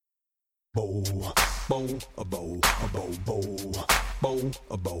Bow, bow, a bow, a bow, bow, bow,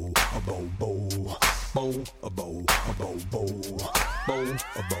 a bow, a bow, bow, bow, a bow, a bow, bow, bow, a bow,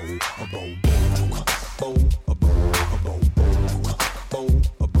 a bow, bow, bow, a bow, a bow, bow, bow,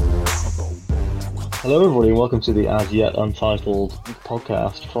 a bow, a bow, bow. Hello, everybody, and welcome to the as yet untitled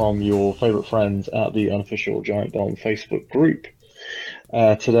podcast from your favourite friends at the unofficial Giant Bomb Facebook group.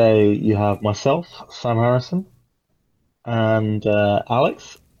 Today you have myself, Sam Harrison, and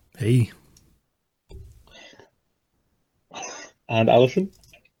Alex. Hey. And Alison.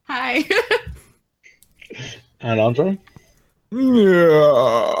 Hi. And Andre.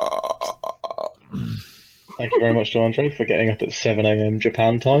 Yeah. Thank you very much to Andre for getting up at 7 a.m.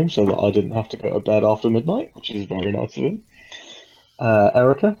 Japan time so that I didn't have to go to bed after midnight, which is very nice of him.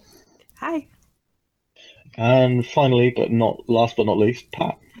 Erica. Hi. And finally, last but not least,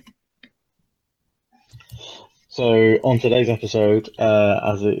 Pat. So on today's episode,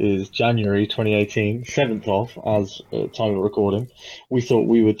 as it is January 2018, 7th of, as time of recording, we thought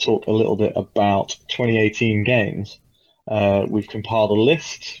we would talk a little bit about 2018 games. We've compiled a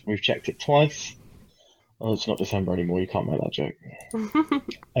list, we've checked it twice. Oh, it's not December anymore, you can't make that joke.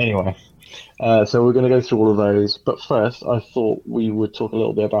 Anyway, so we're going to go through all of those, but first I thought we would talk a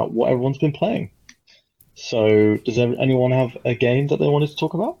little bit about what everyone's been playing. So does anyone have a game that they wanted to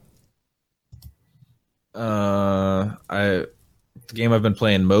talk about? The game I've been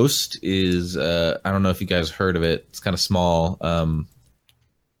playing most is I don't know if you guys heard of it. It's kind of small.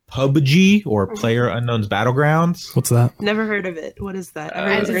 PUBG, or Player Unknown's Battlegrounds. What's that? Never heard of it. What is that?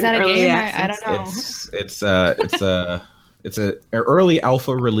 Is that a game? I don't know. It's an early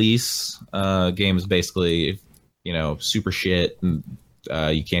alpha release. Game is basically, super shit, and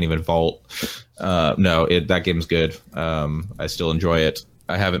you can't even vault. That game's good. I still enjoy it.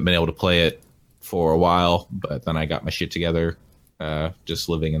 I haven't been able to play it for a while, but then I got my shit together. Just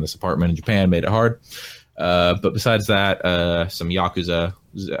living in this apartment in Japan made it hard. But besides that, some Yakuza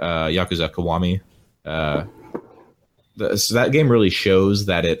Kiwami. So that game really shows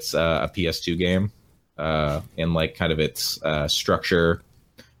that it's a PS2 game, in like kind of its structure.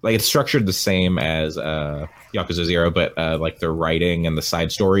 Like it's structured the same as Yakuza 0, but like the writing and the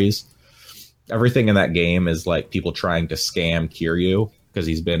side stories. Everything in that game is like people trying to scam Kiryu because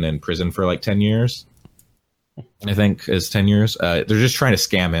he's been in prison for like 10 years. I think is 10 years. They're just trying to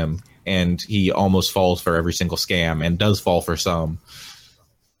scam him, and he almost falls for every single scam and does fall for some.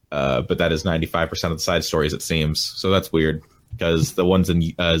 But that is 95% of the side stories, it seems. So that's weird because the ones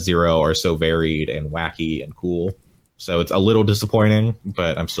in Zero are so varied and wacky and cool. So it's a little disappointing,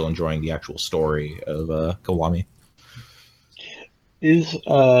 but I'm still enjoying the actual story of Kiwami. Is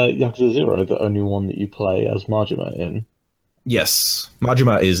Yakuza 0 the only one that you play as Majima in? Yes.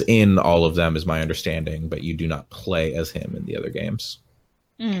 Majima is in all of them, is my understanding, but you do not play as him in the other games.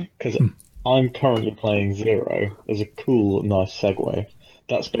 Because I'm currently playing 0 as a cool, nice segue.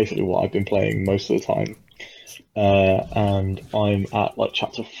 That's basically what I've been playing most of the time. And I'm at like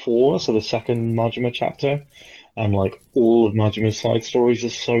chapter 4, so the second Majima chapter. And like all of Majima's side stories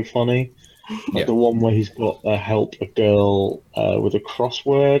are so funny. Like the one where he's got to help a girl with a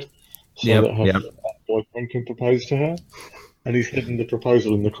crossword so that her boyfriend can propose to her. And he's hidden the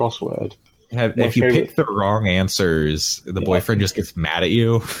proposal in the crossword. If you pick the wrong answers, the boyfriend just gets mad at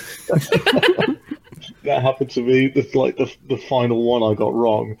you. That happened to me. That's like the final one I got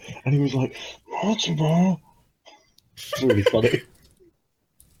wrong. And he was like, Majima. It's really funny.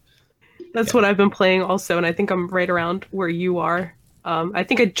 That's what I've been playing also, and I think I'm right around where you are. I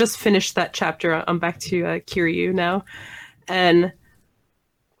think I just finished that chapter. I'm back to Kiryu now. And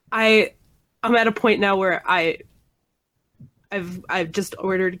I'm at a point now where I've just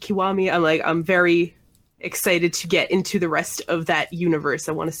ordered Kiwami. I'm very excited to get into the rest of that universe.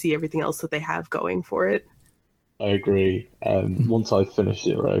 I want to see everything else that they have going for it. I agree. Once I finish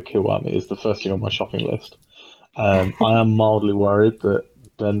 0, Kiwami is the first thing on my shopping list. I am mildly worried that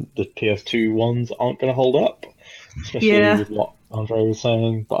then the PS2 ones aren't going to hold up, especially with what Andre was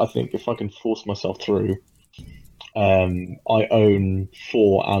saying. But I think if I can force myself through, I own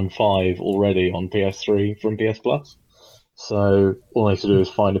 4 and 5 already on PS3 from PS Plus. So all I have to do is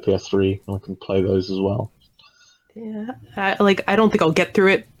find a PS3 and I can play those as well. Yeah, I don't think I'll get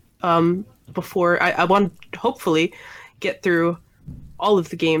through it before. I want to hopefully get through all of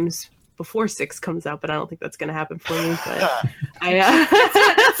the games before 6 comes out, but I don't think that's going to happen for me. But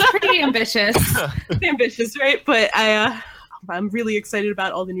that's pretty ambitious. Pretty ambitious, right? But I'm really excited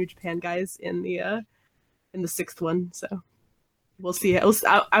about all the New Japan guys in the 6th one. So we'll see.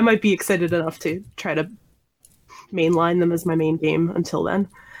 I might be excited enough to try to mainline them as my main game until then.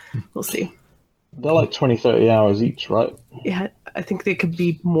 We'll see. They're like 20, 30 hours each, right? Yeah, I think they could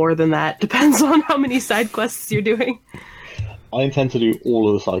be more than that. Depends on how many side quests you're doing. I intend to do all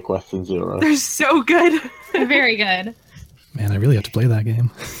of the side quests in Zero. They're so good. Very good. Man, I really have to play that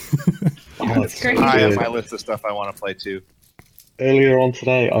game. Oh, it's great. so High on good. my list of stuff I want to play too. Earlier on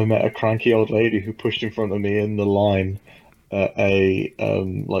today, I met a cranky old lady who pushed in front of me in the line at a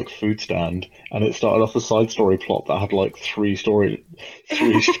like food stand, and it started off a side story plot that had like three story in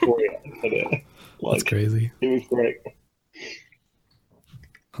it. Like, That's crazy. It was great.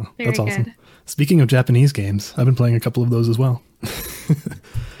 Huh, Very that's awesome. good. Speaking of Japanese games, I've been playing a couple of those as well.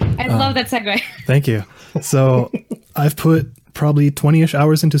 I love that segue. Thank you. So I've put probably 20-ish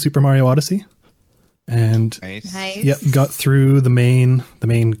hours into Super Mario Odyssey, and Nice. yep, got through the main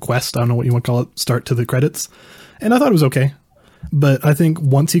quest. I don't know what you want to call it, start to the credits, and I thought it was okay. But I think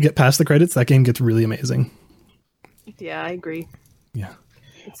once you get past the credits, that game gets really amazing. Yeah, I agree. Yeah,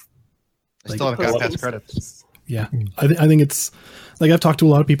 I still haven't got past credits. yeah. I think it's like I've talked to a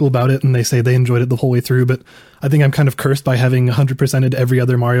lot of people about it, and they say they enjoyed it the whole way through. But I think I'm kind of cursed by having 100%ed every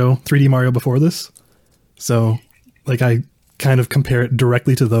other 3D Mario before this. So, like, I kind of compare it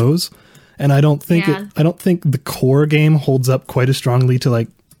directly to those, and I don't think Yeah. I don't think the core game holds up quite as strongly to like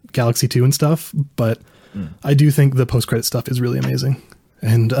Galaxy 2 and stuff. But I do think the post-credit stuff is really amazing.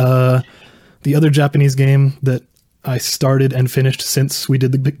 And the other Japanese game that I started and finished since we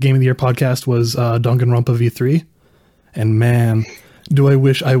did the Game of the Year podcast was Danganronpa V3. And man, do I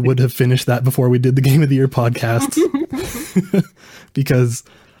wish I would have finished that before we did the Game of the Year podcast. Because,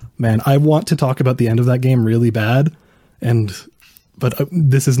 man, I want to talk about the end of that game really bad. But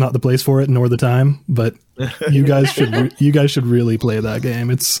this is not the place for it, nor the time. But you guys should really play that game.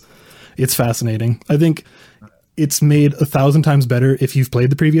 It's fascinating. I think it's made 1,000 times better if you've played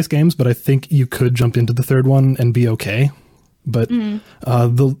the previous games, but I think you could jump into the third one and be okay. But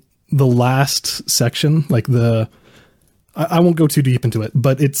the last section, like I won't go too deep into it,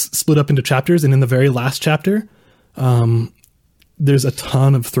 but it's split up into chapters, and in the very last chapter, there's a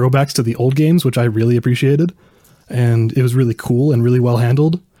ton of throwbacks to the old games, which I really appreciated, and it was really cool and really well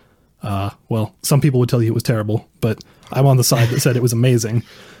handled. Well, some people would tell you it was terrible, but I'm on the side that said it was amazing.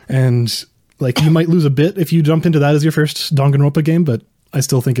 And like, you might lose a bit if you jump into that as your first Danganronpa game, but I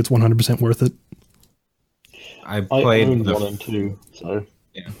still think it's 100% worth it. I played own the 1 and 2, so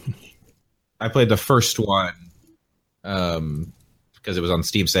I played the first one because it was on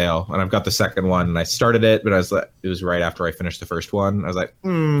Steam sale, and I've got the second one, and I started it, but it was right after I finished the first one. I was like,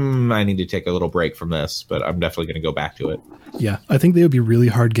 I need to take a little break from this, but I'm definitely going to go back to it. Yeah, I think they would be really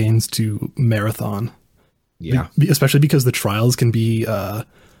hard games to marathon. Yeah. Especially because the trials can be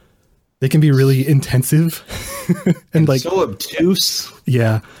they can be really intensive and like so obtuse.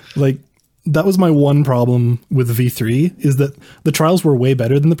 Yeah, like that was my one problem with V3 is that the trials were way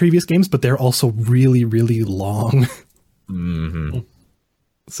better than the previous games, but they're also really, really long. Mm-hmm.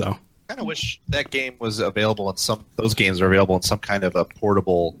 So I kind of wish that game was available in those games are available in some kind of a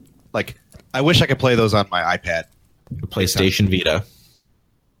portable, like, I wish I could play those on my iPad. PlayStation Vita.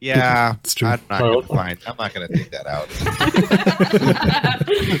 Yeah, It's true. I'm not going to take that out.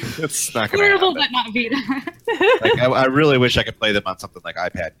 It's not going to Portable, happen. but not Vita. Like, I really wish I could play them on something like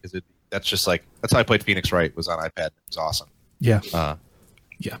iPad, because that's how I played Phoenix Wright, was on iPad. It was awesome. yeah,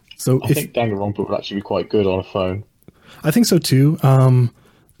 yeah. So I think Danganronpa would actually be quite good on a phone. I think so too.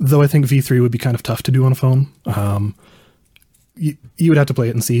 Though I think V3 would be kind of tough to do on a phone. You would have to play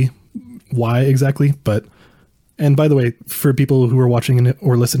it and see why exactly, but. And by the way, for people who are watching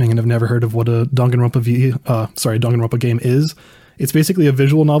or listening and have never heard of what a Danganronpa game is, it's basically a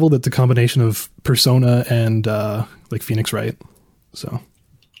visual novel that's a combination of Persona and like Phoenix Wright. So,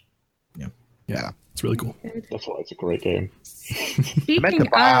 yeah, it's really cool. That's why it's a great game. I meant to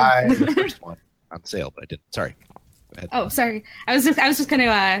buy the first one on sale, but I didn't. Sorry. Go ahead. Oh, sorry. I was just going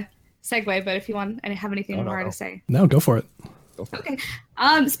to segue, but if you want, I have anything more to say. No, go for it. Okay.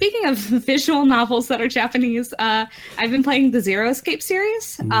 Speaking of visual novels that are Japanese, I've been playing the Zero Escape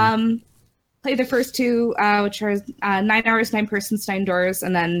series. Played the first two, which are 9 Hours, 9 Persons, 9 Doors,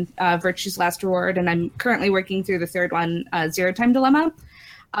 and then Virtue's Last Reward. And I'm currently working through the third one, Zero Time Dilemma.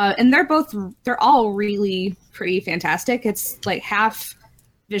 And they're all really pretty fantastic. It's like half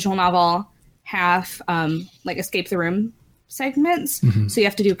visual novel, half like escape the room segments. Mm-hmm. So you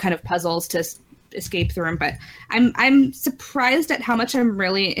have to do kind of puzzles to escape the room, but I'm surprised at how much I'm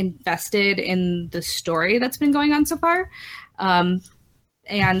really invested in the story that's been going on so far. And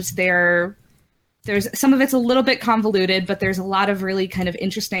there's some of it's a little bit convoluted, but there's a lot of really kind of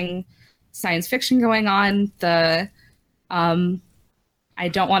interesting science fiction going on. I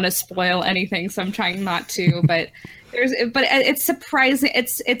don't want to spoil anything, so I'm trying not to, but it's surprising.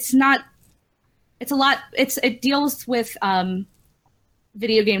 It's not it's a lot. It deals with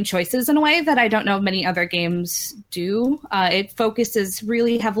video game choices in a way that I don't know many other games do. It focuses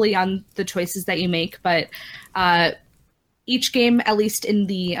really heavily on the choices that you make, but each game, at least in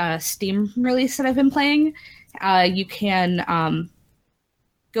the Steam release that I've been playing, you can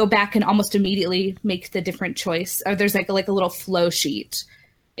go back and almost immediately make the different choice. Or there's like a little flow sheet,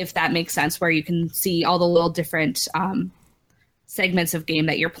 if that makes sense, where you can see all the little different segments of game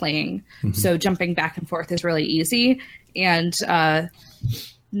that you're playing. Mm-hmm. So jumping back and forth is really easy. And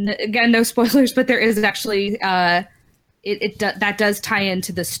again, no spoilers, but there is actually that does tie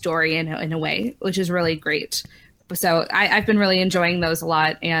into the story in a way, which is really great. So I've been really enjoying those a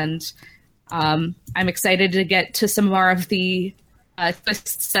lot, and I'm excited to get to some more of the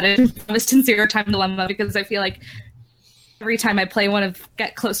twists that I promised in Zero Time Dilemma, because I feel like every time I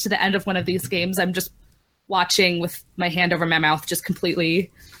get close to the end of one of these games, I'm just watching with my hand over my mouth, just completely.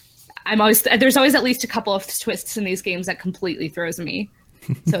 There's always at least a couple of twists in these games that completely throws me.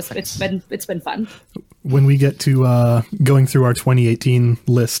 So it's been fun. When we get to going through our 2018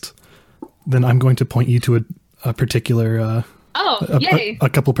 list, then I'm going to point you to a particular yay. A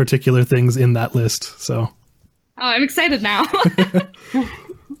couple particular things in that list. So I'm excited now.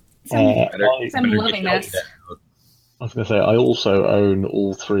 I'm loving this. I was going to say, I also own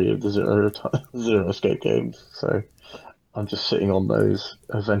all 3 of the Zero Escape games, so I'm just sitting on those.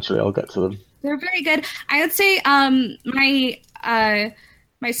 Eventually I'll get to them. They're very good. I would say my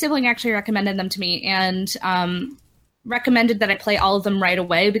sibling actually recommended them to me, and recommended that I play all of them right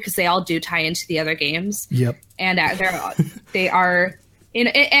away because they all do tie into the other games. Yep. And they are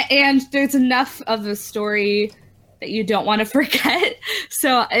and there's enough of a story that you don't want to forget.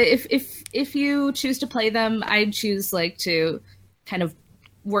 So if you choose to play them, I'd choose to kind of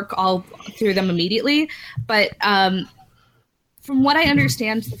work all through them immediately. But from what I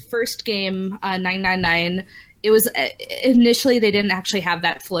understand, the first game, 999, it was initially they didn't actually have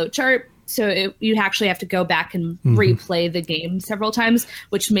that flow chart. So you actually have to go back and replay the game several times,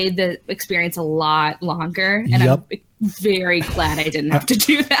 which made the experience a lot longer. And I'm very glad I didn't have to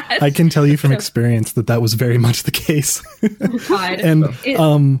do that. I can tell you from experience that was very much the case. God. And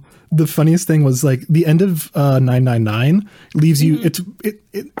the funniest thing was the end of 999 leaves you.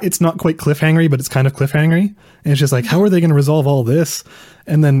 It's not quite cliffhangery, but it's kind of cliffhangery. And it's just how are they going to resolve all this?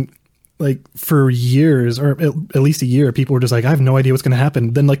 And then for years, or at least a year, people were just I have no idea what's going to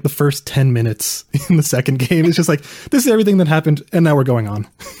happen. Then the first 10 minutes in the second game, it's just this is everything that happened, and now we're going on.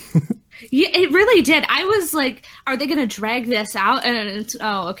 Yeah, it really did. I was are they going to drag this out? And it's,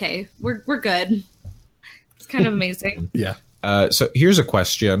 okay, we're good. It's kind of amazing. Yeah. So here's a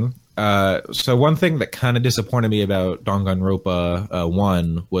question. So one thing that kind of disappointed me about Danganronpa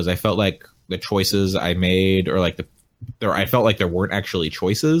 1 was I felt like the choices I made, or I felt like there weren't actually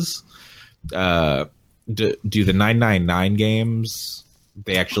choices. Do the 999 games,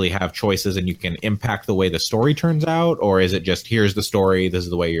 they actually have choices and you can impact the way the story turns out, or is it just here's the story, this is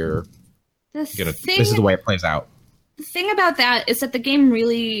the way this is the way it plays out? The thing about that is that the game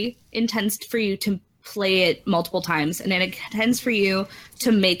really intends for you to play it multiple times, and it intends for you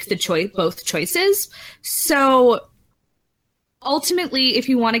to make both choices. So ultimately, if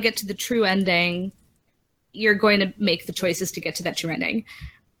you want to get to the true ending, you're going to make the choices to get to that true ending.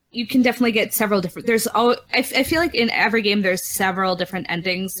 You can definitely get several different. I feel like in every game there's several different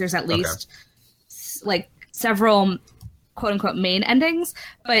endings. There's at least several quote unquote main endings,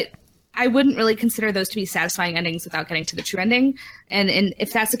 but I wouldn't really consider those to be satisfying endings without getting to the true ending. And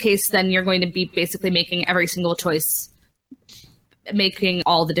if that's the case, then you're going to be basically making every single choice, making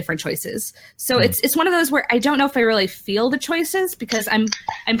all the different choices. So it's one of those where I don't know if I really feel the choices, because I'm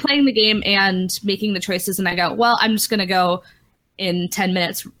playing the game and making the choices, and I go, well, I'm just going to go in 10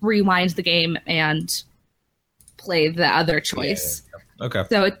 minutes, rewind the game and play the other choice. Yeah. Okay.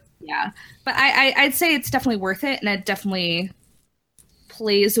 So but I'd say it's definitely worth it, and it definitely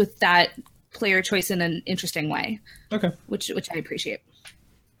plays with that player choice in an interesting way. Okay. Which I appreciate.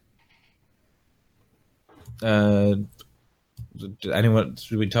 Should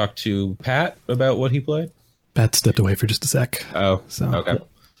we talk to Pat about what he played? Pat stepped away for just a sec. Oh, so okay.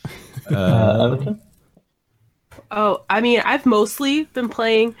 I've mostly been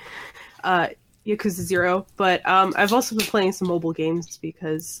playing Yakuza 0, but I've also been playing some mobile games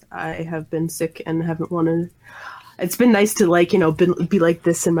because I have been sick and haven't wanted. It's been nice to be like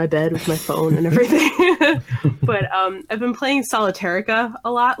this in my bed with my phone and everything. But I've been playing Solitarica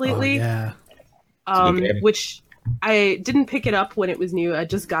a lot lately. Oh, yeah. Which I didn't pick it up when it was new. I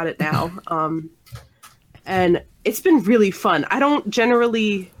just got it now. And it's been really fun. I don't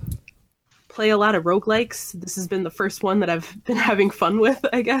generally play a lot of roguelikes. This has been the first one that I've been having fun with,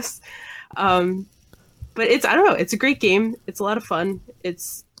 I guess. But I don't know, it's a great game. It's a lot of fun.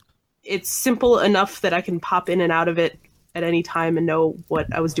 It's simple enough that I can pop in and out of it at any time and know what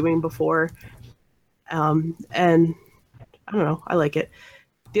I was doing before. And I don't know, I like it.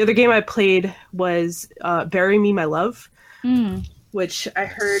 The other game I played was Bury Me, My Love, which I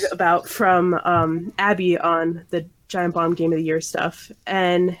heard about from Abby on the Giant Bomb Game of the Year stuff.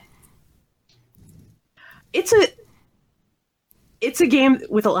 And it's a game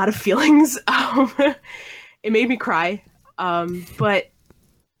with a lot of feelings. It made me cry, but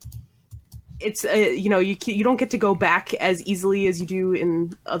it's you don't get to go back as easily as you do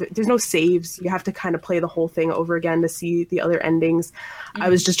in other. There's no saves. You have to kind of play the whole thing over again to see the other endings. I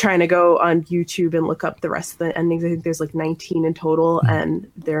was just trying to go on YouTube and look up the rest of the endings. I think there's like 19 in total,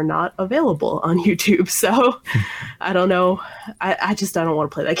 and they're not available on YouTube. So I don't know. I don't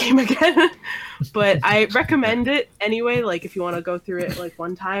want to play that game again. But I recommend it anyway. Like if you want to go through it like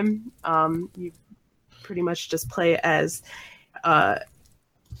one time, you pretty much just play as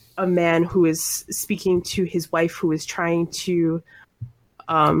a man who is speaking to his wife who is trying to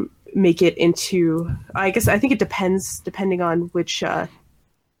make it into, I think it depending on which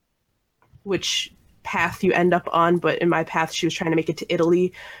path you end up on, but in my path she was trying to make it to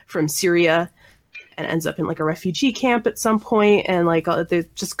Italy from Syria and ends up in like a refugee camp at some point, and like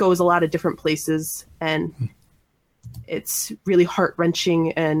it just goes a lot of different places, and it's really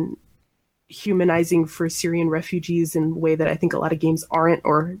heart-wrenching and humanizing for Syrian refugees in a way that I think a lot of games aren't,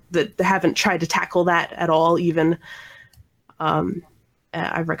 or that they haven't tried to tackle that at all even.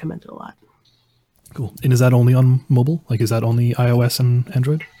 I recommend it a lot. Cool. And is that only on mobile? Like, is that only iOS and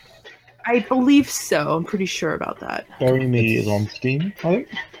Android? I believe so. I'm pretty sure about that. Bury Me is on Steam, I think.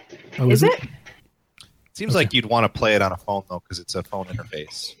 Oh, Is it? Seems like you'd want to play it on a phone though, because it's a phone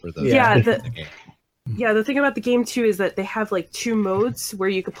interface for the the game. Yeah, the thing about the game too is that they have like two modes where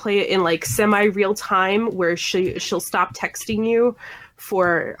you could play it in like semi-real time, where she'll stop texting you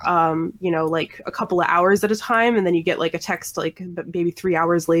for like a couple of hours at a time, and then you get like a text like maybe 3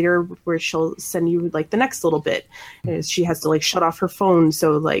 hours later where she'll send you like the next little bit. And she has to like shut off her phone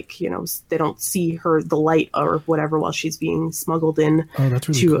so like they don't see the light or whatever while she's being smuggled in that's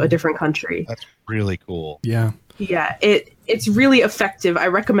really to cool. a different country. That's really cool. Yeah. Yeah, it's really effective. I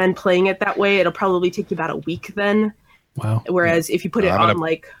recommend playing it that way. It'll probably take you about a week then. Wow. If you put it on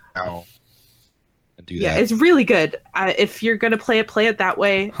like... Now and do Yeah, that. it's really good. If you're going to play it that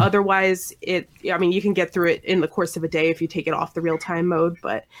way. Otherwise, you can get through it in the course of a day if you take it off the real-time mode,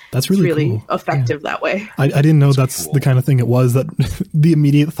 but that's it's really really cool. effective that way. I didn't know that's cool. The kind of thing it was. That the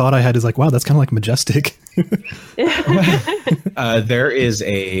immediate thought I had is like, wow, that's kind of like Majestic. There is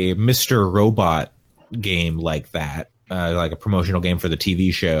a Mr. Robot game like that, like a promotional game for the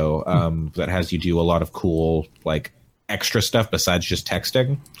TV show that has you do a lot of cool like extra stuff besides just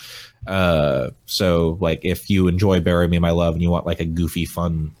texting. So like if you enjoy Bury Me My Love and you want like a goofy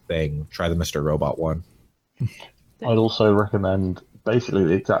fun thing, try the Mr. Robot one. I'd also recommend basically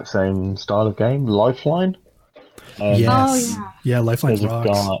the exact same style of game, Lifeline. Yes. Yeah, Lifeline There's rocks.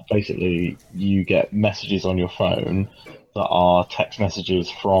 a guy, basically you get messages on your phone that are text messages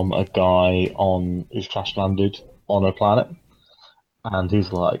from a guy who's crash landed on a planet, and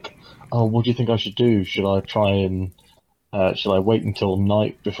he's like, "Oh, what do you think I should do? Should I should I wait until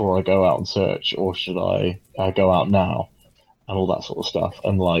night before I go out and search, or should I go out now?" And all that sort of stuff.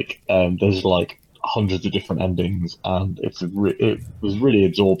 And like, there's like hundreds of different endings, and it was really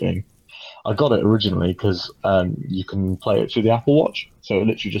absorbing. I got it originally because you can play it through the Apple Watch, so it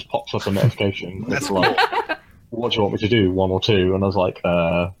literally just pops up a notification. It's like, what do you want me to do, 1 or 2? And I was like,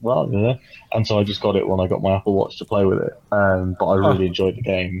 well, yeah. And so I just got it when I got my Apple Watch to play with it. But I really enjoyed the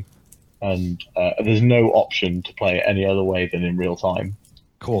game. And there's no option to play it any other way than in real time.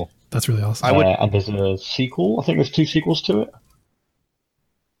 Cool. That's really awesome. And there's a sequel. I think there's 2 sequels to it.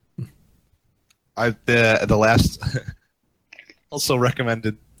 The last also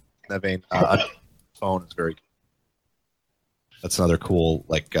recommended in that vein. Phone is very good. That's another cool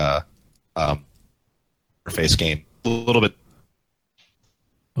like interface game. A little bit.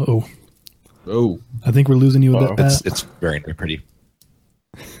 Oh, I think we're losing you a bit, Pat. It's very, very pretty.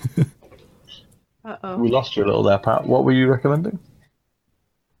 We lost you a little there, Pat. What were you recommending?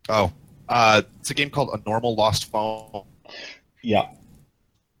 Oh, it's a game called A Normal Lost Phone. Yeah.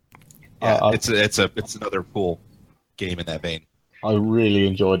 Yeah, it's another cool game in that vein. I really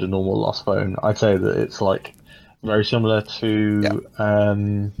enjoyed A Normal Lost Phone. I'd say that it's like very similar to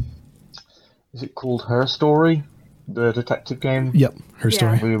is it called Her Story, the detective game? Yep, Her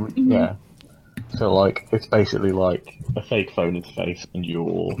Story. Yeah. So like it's basically like a fake phone interface, and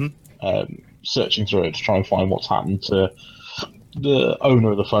you're searching through it to try and find what's happened to the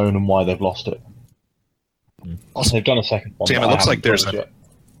owner of the phone and why they've lost it. Also, They've done a second one. Sam, that it I looks like haven't there's played yet.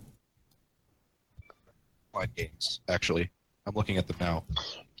 online games. Actually, I'm looking at them now.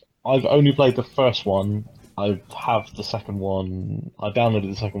 I've only played the first one. I have the second one. I downloaded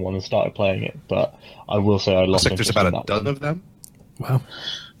the second one and started playing it, but I will say I Looks lost like there's interest about in a that dozen one. of them. Wow.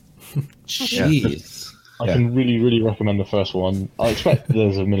 Jeez. I can really, really recommend the first one. I expect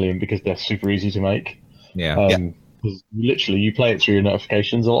there's a million because they're super easy to make. Yeah. Because literally, you play it through your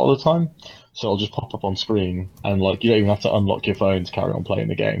notifications a lot of the time, so it'll just pop up on screen, and like you don't even have to unlock your phone to carry on playing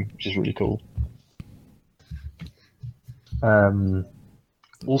the game, which is really cool.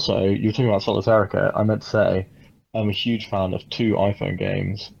 Also, you were talking about Solitarica. I meant to say I'm a huge fan of two iPhone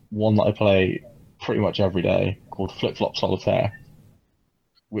games. One that I play pretty much every day called Flip Flop Solitaire,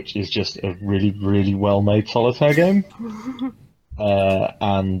 which is just a really, really well-made solitaire game.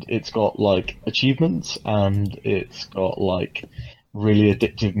 And it's got like achievements, and it's got like really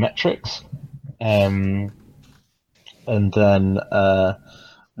addictive metrics. And then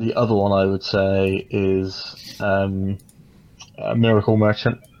the other one I would say is a Miracle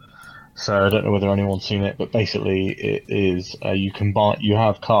Merchant. So I don't know whether anyone's seen it, but basically it is you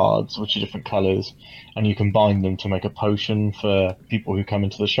have cards which are different colours, and you combine them to make a potion for people who come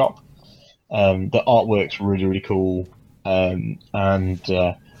into the shop. The artwork's really, really cool, and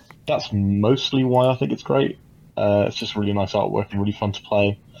that's mostly why I think it's great. It's just really nice artwork and really fun to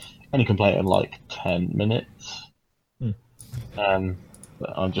play, and you can play it in like 10 minutes.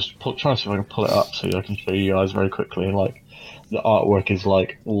 But I'm just trying to see if I can pull it up so I can show you guys very quickly. And like the artwork is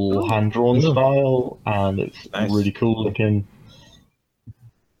like all hand drawn style, and it's really cool looking.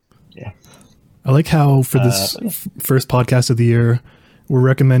 Yeah. I like how for this first podcast of the year, we're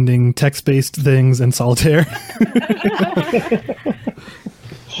recommending text-based things and solitaire.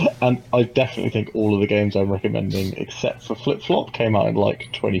 And I definitely think all of the games I'm recommending, except for Flip Flop, came out in like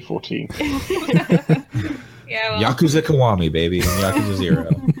 2014. Yeah, well, Yakuza Kiwami, baby, and Yakuza 0.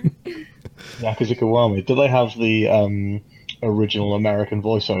 Yakuza Kiwami. Do they have the original American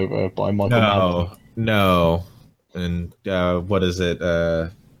voiceover by Michael Madden? No. And what is it?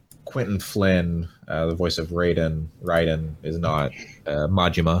 Quentin Flynn, the voice of Raiden, is not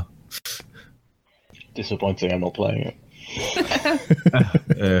Majima. Disappointing, I'm not playing it.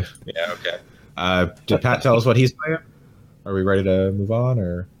 Yeah, okay. Did Pat tell us what he's playing? Are we ready to move on,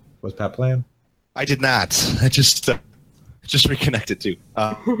 or what's Pat playing? I did not. I just reconnected too.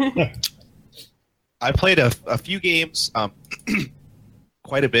 I played a few games,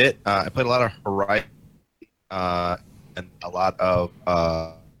 quite a bit. I played a lot of Horizon and a lot of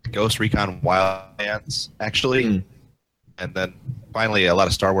Ghost Recon Wildlands, actually, and then finally a lot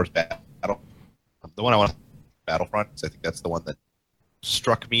of Star Wars Battle. The one I want, Battlefront, because I think that's the one that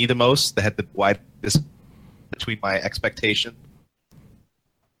struck me the most. That had the widest between my expectation.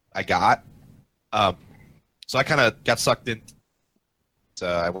 I got. So I kind of got sucked in.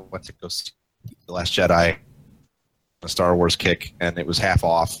 I went to go see The Last Jedi, a Star Wars kick, and it was half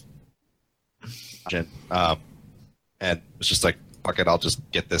off. And it was just like, fuck it, I'll just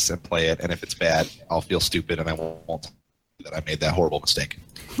get this and play it, and if it's bad, I'll feel stupid, and I won't tell you that I made that horrible mistake.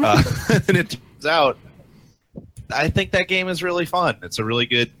 And it turns out, I think that game is really fun. It's a really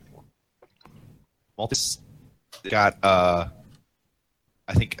good got I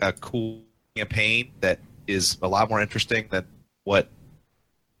think a cool campaign that is a lot more interesting than what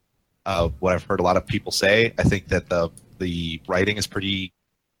I've heard a lot of people say. I think that the writing is pretty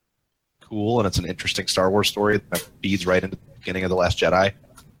cool, and it's an interesting Star Wars story that feeds right into the beginning of The Last Jedi.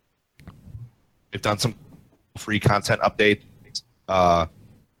 They've done some free content updates.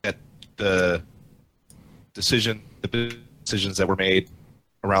 At the decisions that were made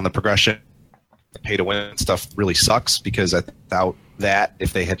around the progression, the pay to win stuff really sucks, because I thought that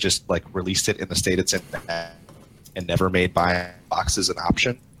if they had just like released it in the state it's in and never made buying boxes an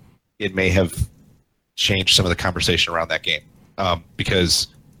option, it may have changed some of the conversation around that game. Because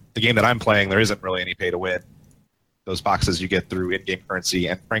the game that I'm playing, there isn't really any pay to win. Those boxes you get through in-game currency,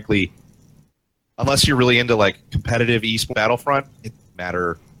 and frankly, unless you're really into like competitive esports Battlefront, it doesn't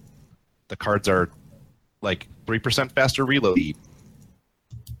matter. The cards are like 3% faster reload speed.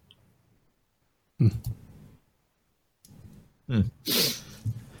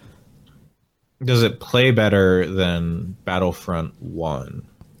 Does it play better than Battlefront 1?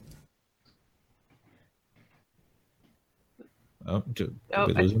 Oh,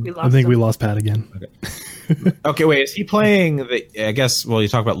 I think we lost Pat again. Okay. Okay, wait. Is he playing the? I guess. Well, you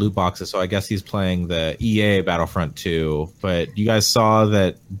talk about loot boxes, so I guess he's playing the EA Battlefront 2. But you guys saw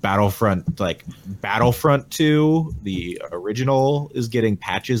that Battlefront 2, the original, is getting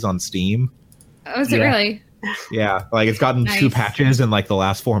patches on Steam. Oh, is it really? Yeah, like it's gotten Nice. 2 patches in like the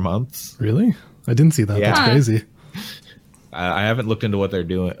last 4 months. Really? I didn't see that. Yeah. That's crazy. I haven't looked into what they're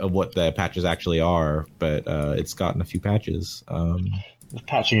doing, what the patches actually are, but it's gotten a few patches.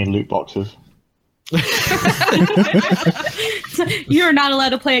 Patching in loot boxes. You're not allowed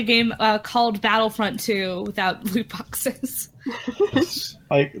to play a game called Battlefront 2 without loot boxes.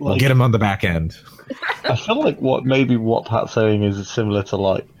 We'll get them on the back end. I feel like what Pat's saying is similar to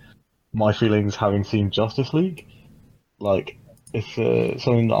like my feelings having seen Justice League. Like it's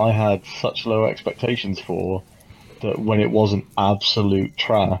something that I had such low expectations for that when it wasn't absolute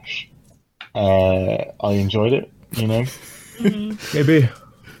trash, I enjoyed it. You know,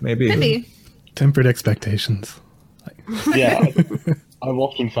 Maybe. Tempered expectations. yeah. I've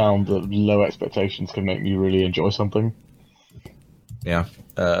often found that low expectations can make me really enjoy something. Yeah.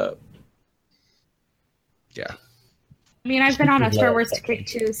 Yeah. I mean, I've been on a Star Wars kick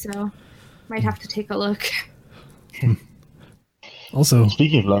too, so might have to take a look. Also,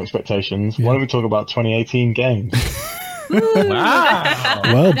 Speaking of low expectations, why don't we talk about 2018 games? Wow.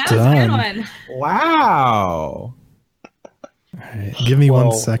 well That was a good done. one. Wow. Alright, give me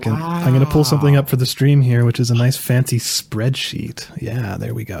 1 second. I'm going to pull something up for the stream here, which is a nice fancy spreadsheet. Yeah,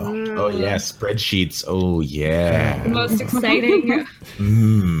 there we go. Oh yeah, spreadsheets. Oh yeah. Most exciting.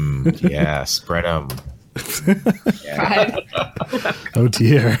 Yeah, spread them. Oh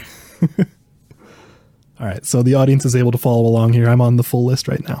dear. All right, so the audience is able to follow along here. I'm on the full list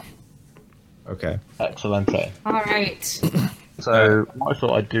right now. Okay. Excellent. All right. So what I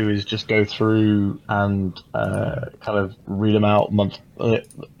thought I'd do is just go through and kind of read them out a month at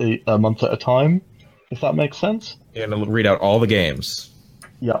a time, if that makes sense. You're gonna read out all the games.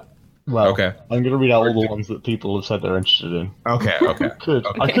 Yeah. Well, Okay. I'm going to read out all the ones that people have said they're interested in. Okay. I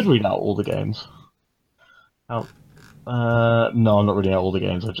could read out all the games. No, I'm not reading out all the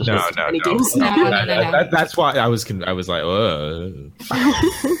games. I just No. Any games? No. That's why I was like,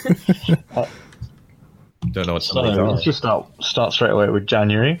 don't know what So some of these are. let's just start straight away with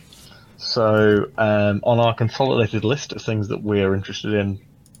January. So on our consolidated list of things that we're interested in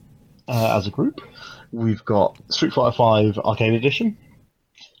as a group, we've got Street Fighter V Arcade Edition,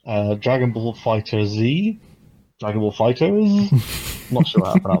 Dragon Ball Fighter Z, Dragon Ball Fighters. Not sure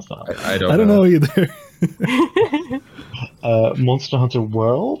how to pronounce that. I I don't know either. Monster Hunter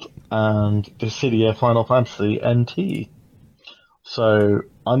World and Dissidia Final Fantasy NT. So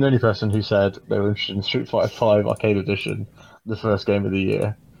I'm the only person who said they were interested in Street Fighter V Arcade Edition, the first game of the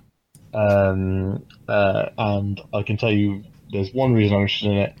year. And I can tell you there's one reason I'm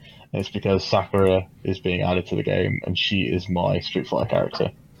interested in it, and it's because Sakura is being added to the game, and she is my Street Fighter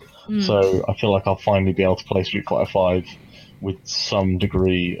character. So I feel like I'll finally be able to play Street Fighter V with some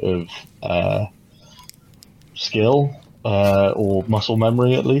degree of skill or muscle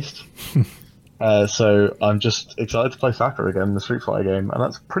memory at least. So I'm just excited to play Sakura again, the Street Fighter game, and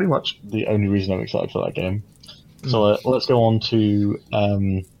that's pretty much the only reason I'm excited for that game. So let's go on to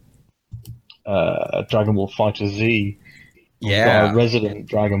Dragon Ball Fighter Z. We've got a resident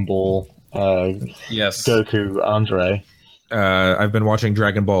Dragon Ball Yes. Goku Andre. I've been watching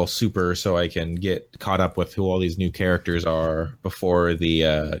Dragon Ball Super so I can get caught up with who all these new characters are before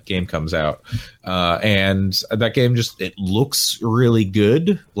the game comes out. And that game it looks really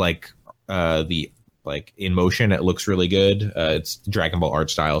good. Like in motion, it looks really good. It's Dragon Ball art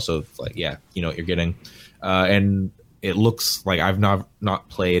style, so it's like, yeah, you know what you're getting. And it looks like I've not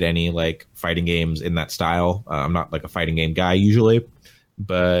played any like fighting games in that style. I'm not like a fighting game guy usually,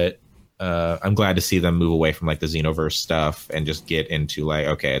 but I'm glad to see them move away from like the Xenoverse stuff and just get into like,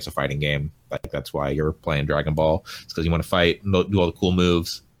 okay, it's a fighting game. Like that's why you're playing Dragon Ball. It's because you want to fight and do all the cool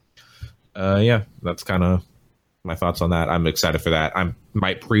moves. Yeah, that's kind of my thoughts on that. I'm excited for that. I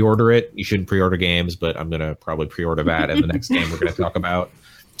might pre-order it. You shouldn't pre-order games, but I'm gonna probably pre-order that in the next game we're gonna talk about.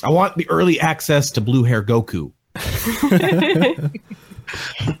 I want the early access to Blue Hair Goku. I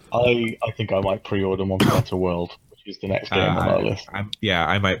think I might pre-order Monster Hunter World, which is the next game on our list. I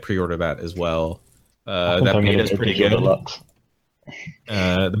might pre-order that as well. I think That I'm gonna beta is go pretty Digital good. Deluxe.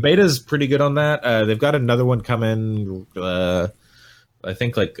 The beta is pretty good on that. They've got another one coming. I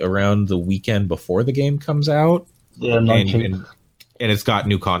think like around the weekend before the game comes out. Yeah, 19th. And it's got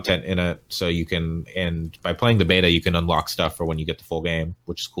new content in it, so you can, and by playing the beta, you can unlock stuff for when you get the full game,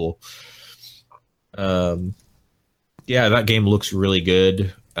 which is cool. Yeah, that game looks really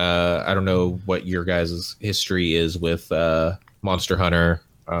good. I don't know what your guys' history is with Monster Hunter.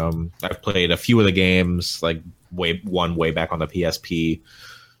 I've played a few of the games, like way back on the PSP,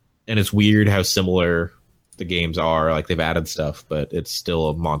 and it's weird how similar the games are. Like they've added stuff, but it's still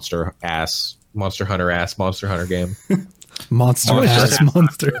a Monster Hunter Monster Hunter game. Monster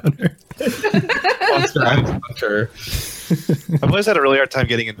Hunter. Monster Hunter. I've always had a really hard time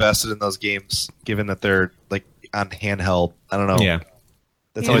getting invested in those games, given that they're like on handheld. I don't know. Yeah,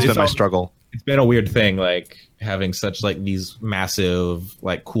 that's always been my struggle. It's been a weird thing, like having such like these massive,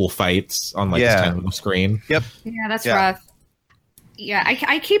 like cool fights on like this tiny little screen. Yep. Yeah, that's rough. Yeah,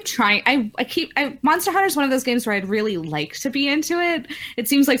 I keep trying. Monster Hunter is one of those games where I'd really like to be into it. It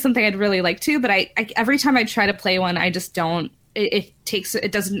seems like something I'd really like to, but I every time I try to play one, I just don't. It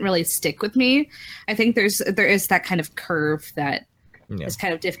doesn't really stick with me. I think there is that kind of curve that is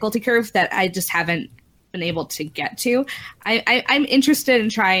kind of difficulty curve that I just haven't been able to get to. I'm interested in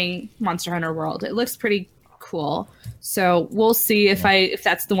trying Monster Hunter World. It looks pretty cool, so we'll see if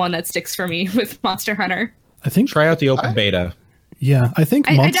that's the one that sticks for me with Monster Hunter. I think try out the open beta. Yeah, I think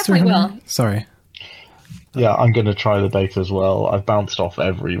Monster I definitely Hunter, will. Sorry. Yeah, I'm going to try the beta as well. I've bounced off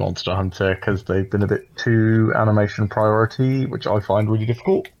every Monster Hunter because they've been a bit too animation priority, which I find really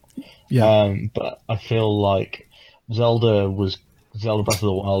difficult. Yeah. But I feel like Zelda Breath of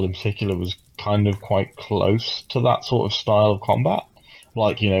the Wild in particular was kind of quite close to that sort of style of combat.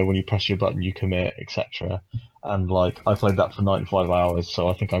 Like, you know, when you press your button, you commit, etc. And like, I played that for 95 hours, so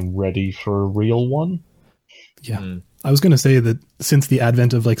I think I'm ready for a real one. Yeah. I was going to say that since the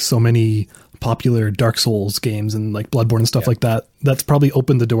advent of like so many popular Dark Souls games and like Bloodborne and stuff like that, that's probably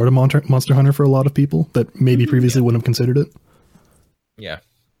opened the door to Monster Hunter for a lot of people that maybe previously wouldn't have considered it. Yeah.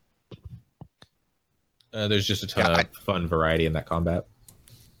 There's just a ton of fun variety in that combat.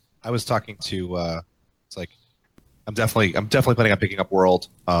 I was talking to it's like I'm definitely planning on picking up World,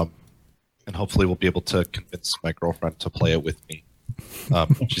 and hopefully we'll be able to convince my girlfriend to play it with me.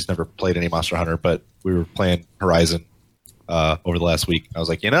 She's never played any Monster Hunter, but we were playing Horizon over the last week. I was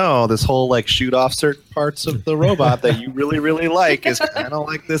like, this whole like shoot off certain parts of the robot that you really, really like is kind of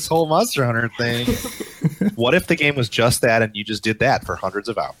like this whole Monster Hunter thing. What if the game was just that and you just did that for hundreds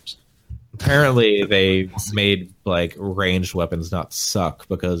of hours? Apparently, they made like ranged weapons not suck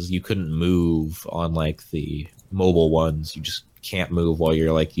because you couldn't move on like the mobile ones. You just can't move while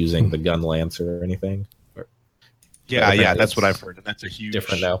you're like using the gun lancer or anything. Yeah, that's what I've heard, and that's a huge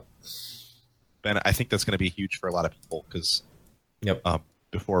different now. And I think that's going to be huge for a lot of people because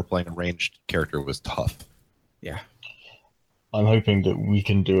before playing a ranged character was tough. Yeah. I'm hoping that we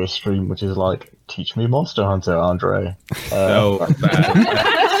can do a stream which is like, teach me Monster Hunter, Andre.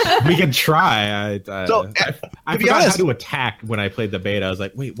 We can try. I forgot honest, how to attack when I played the beta. I was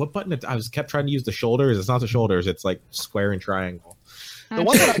like, wait, what button? I was kept trying to use the shoulders. It's not the shoulders. It's like square and triangle. The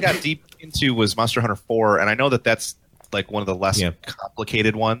one that I got deep into was Monster Hunter 4, and I know that that's like one of the less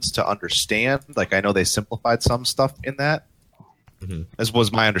complicated ones to understand. Like I know they simplified some stuff in that, as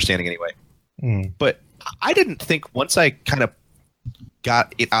was my understanding anyway. But I didn't think once I kind of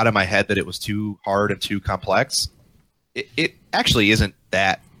got it out of my head that it was too hard and too complex, it actually isn't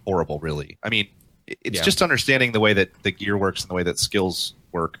that horrible, really. I mean, it's just understanding the way that the gear works and the way that skills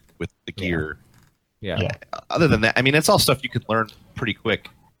work with the gear. Yeah. Other than that, I mean, it's all stuff you can learn pretty quick,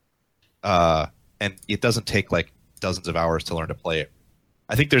 and it doesn't take like dozens of hours to learn to play it.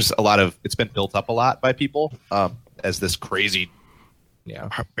 I think there's it's been built up a lot by people as this crazy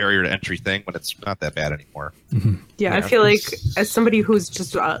barrier to entry thing, but it's not that bad anymore. Yeah, I feel like as somebody who's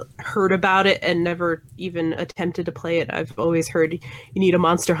just heard about it and never even attempted to play it, I've always heard you need a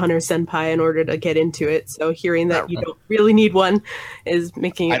Monster Hunter Senpai in order to get into it. So hearing that you don't really need one is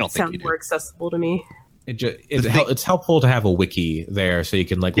making it sound more accessible to me. It's helpful to have a wiki there so you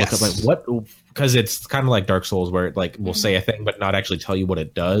can like look up like what, because it's kind of like Dark Souls where it like will say a thing but not actually tell you what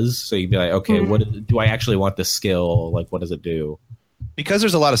it does. So you'd be like, okay, what do I actually want this skill? Like, what does it do? Because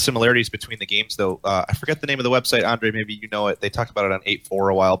there's a lot of similarities between the games, though. I forget the name of the website, Andre. Maybe you know it. They talked about it on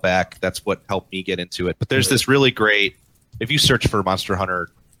 8.4 a while back. That's what helped me get into it. But there's this really great. If you search for Monster Hunter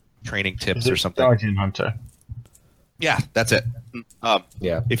training tips or something, Guardian Hunter. Yeah, that's it.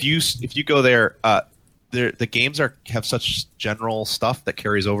 If you go there, the games have such general stuff that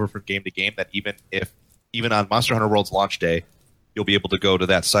carries over from game to game that even on Monster Hunter World's launch day, you'll be able to go to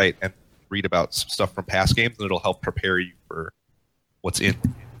that site and read about some stuff from past games, and it'll help prepare you for what's in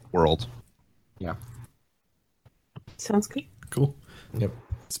World. Yeah. Sounds good. Cool. Yep.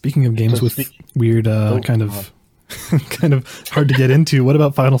 Speaking of games with weird, kind of hard to get into, what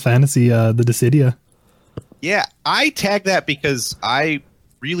about Final Fantasy, the Dissidia? Yeah, I tagged that because I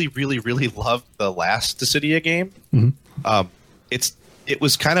really, really, really loved the last Dissidia game. It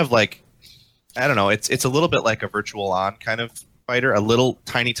was kind of like, I don't know, it's a little bit like a Virtual On kind of fighter, a little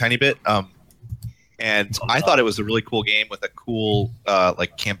tiny bit. And I thought it was a really cool game with a cool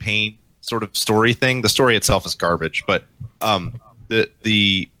like campaign sort of story thing. The story itself is garbage, but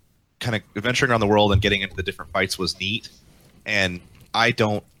the kind of adventuring around the world and getting into the different fights was neat. And I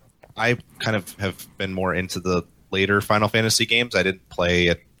kind of have been more into the later Final Fantasy games. I didn't play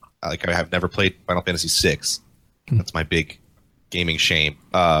it. Like, I have never played Final Fantasy VI. That's my big gaming shame.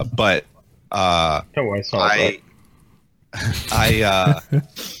 But Don't worry, it's not right.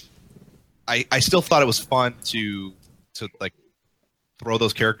 I still thought it was fun to like throw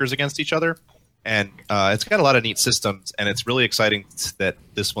those characters against each other, and it's got a lot of neat systems, and it's really exciting that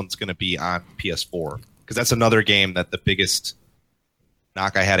this one's going to be on PS4, because that's another game that the biggest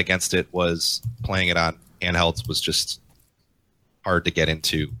knock I had against it was playing it on handhelds was just hard to get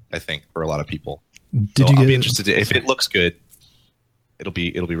into, I think, for a lot of people. I'll be interested if it looks good. It'll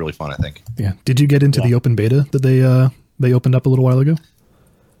be really fun, I think. Yeah. Did you get into the open beta that they opened up a little while ago?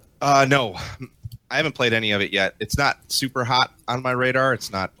 No, I haven't played any of it yet. It's not super hot on my radar.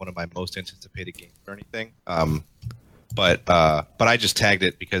 It's not one of my most anticipated games or anything. But I just tagged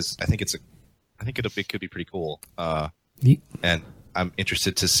it because I think it could be pretty cool. Neat. And I'm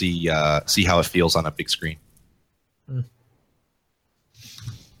interested to see how it feels on a big screen.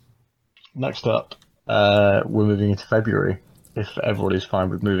 Next up, we're moving into February, if everybody's fine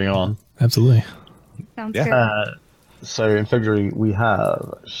with moving on. Absolutely. Sounds Yeah. good. So in February, we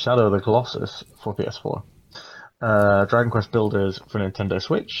have Shadow of the Colossus for PS4, Dragon Quest Builders for Nintendo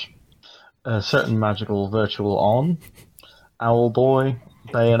Switch, Certain Magical Virtual On, Owlboy,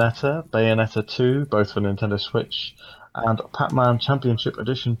 Bayonetta 2, both for Nintendo Switch, and Pac-Man Championship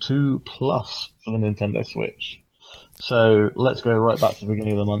Edition 2 Plus for the Nintendo Switch. So let's go right back to the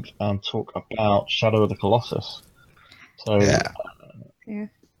beginning of the month and talk about Shadow of the Colossus. So Yeah.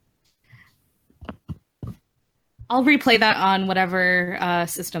 I'll replay that on whatever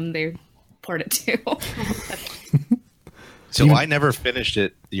system they port it to. So I never finished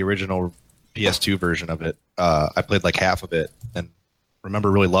it, the original PS2 version of it. I played like half of it and remember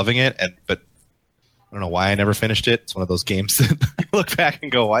really loving it, but I don't know why I never finished it. It's one of those games that I look back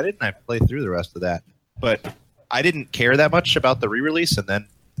and go, why didn't I play through the rest of that? But I didn't care that much about the re-release, and then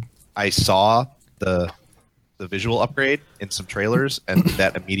I saw the visual upgrade in some trailers, and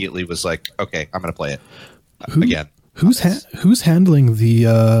that immediately was like, okay, I'm going to play it again. Who's handling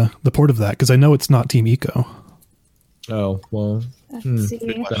the port of that? Because I know it's not Team Eco. Oh, well, Let's see.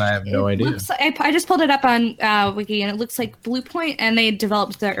 then I have no idea. Looks like, I just pulled it up on Wiki, and it looks like Bluepoint, and they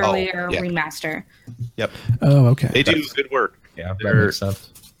developed the earlier yeah. remaster. Yep. Oh, okay. They do good work. Yeah, that makes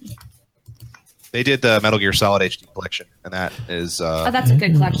sense. They did the Metal Gear Solid HD collection, and that is That's a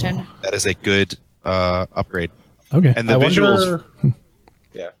good collection. that is a good upgrade. Okay. And the visuals.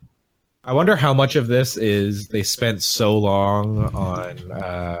 Yeah. I wonder how much of this is they spent so long on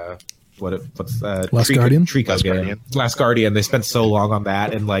Last Guardian? Trico's game. Last Guardian. They spent so long on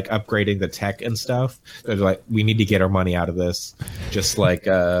that and like upgrading the tech and stuff. They're like, we need to get our money out of this. Just like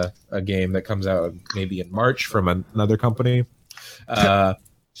a game that comes out maybe in March from another company. So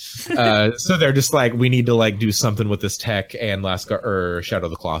they're just like, we need to like do something with this tech, and Shadow of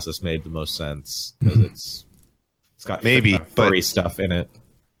the Colossus made the most sense because it's got Maybe, furry stuff in it.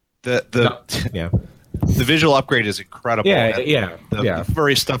 The visual upgrade is incredible. Yeah, and yeah, the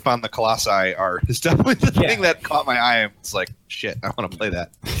furry stuff on the Colossi is definitely the thing that caught my eye. And it's like, shit, I want to play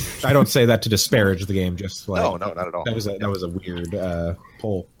that. I don't say that to disparage the game. Just like No, not at all. That was a weird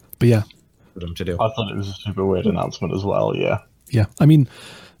poll But yeah. for them to do. I thought it was a super weird announcement as well, yeah. Yeah. I mean,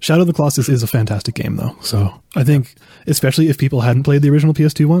 Shadow of the Colossus is a fantastic game, though. So I think, especially if people hadn't played the original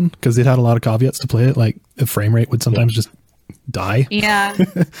PS2 one, because it had a lot of caveats to play it, like the frame rate would sometimes just die. Yeah.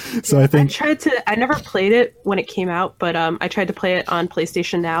 So I think I never played it when it came out, but I tried to play it on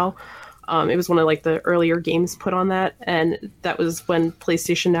PlayStation Now. It was one of like the earlier games put on that, and that was when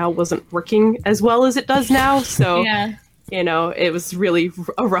PlayStation Now wasn't working as well as it does now. So Yeah. you know, it was really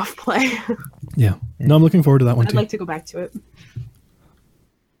a rough play. yeah. No, I'm looking forward to that one I'd too. like to go back to it.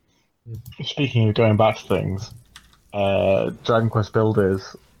 Speaking of going back to things, Dragon Quest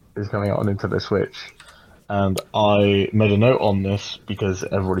Builders is coming out on Nintendo Switch, and I made a note on this because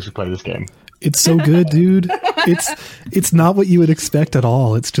everybody should play this game. It's so good, dude. It's not what you would expect at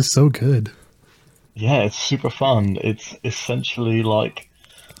all. It's just so good. Yeah, it's super fun. It's essentially like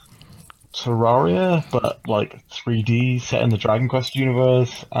Terraria, but like 3D set in the Dragon Quest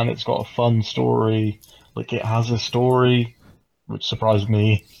universe, and it's got a fun story. Like, it has a story, which surprised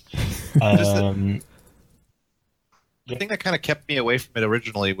me. The thing that kind of kept me away from it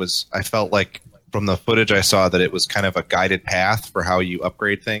originally was I felt like from the footage I saw that it was kind of a guided path for how you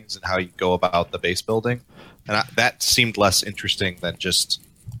upgrade things and how you go about the base building. And that seemed less interesting than just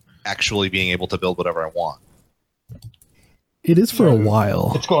actually being able to build whatever I want. It is for a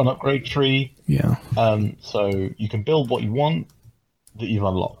while. It's got an upgrade tree, Yeah. so you can build what you want that you've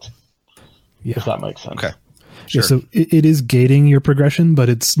unlocked. Yeah. if that makes sense. Okay. Yeah, so it is gating your progression, but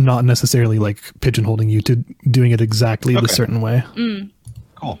it's not necessarily like pigeonholing you to doing it exactly the Okay. certain way.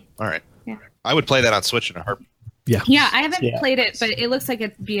 Cool. All right. Yeah. I would play that on Switch in a heartbeat. Yeah. Yeah, I haven't Yeah. played it, but it looks like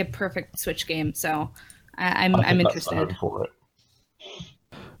it'd be a perfect Switch game. So I'm I think that's the interested. home for it.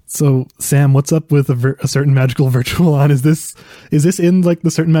 So Sam, what's up with a certain magical virtual on? Is this in like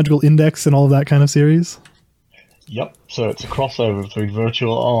the certain magical index and all of that kind of series? Yep. So it's a crossover between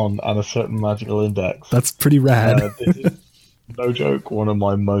Virtual On and a certain magical index. That's pretty rad. This is, no joke, one of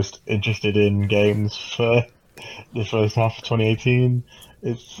my most interested in games for the first half of 2018.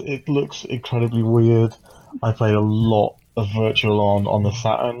 It looks incredibly weird. I played a lot of Virtual On the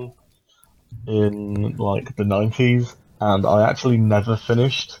Saturn in like the 90s, and I actually never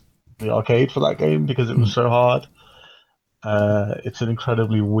finished the arcade for that game because it was so hard. It's an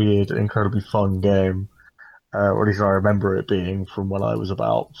incredibly weird, incredibly fun game. Or at least I remember it being from when I was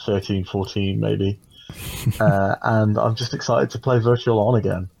about 13, 14 maybe. And I'm just excited to play Virtual On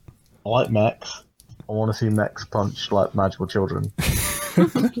again. I like mechs. I want to see mechs punch like magical children.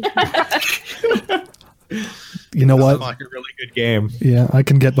 You know what? Sounds like a really good game. Yeah, I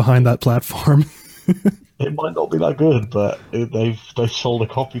can get behind that platform. It might not be that good, but they've sold a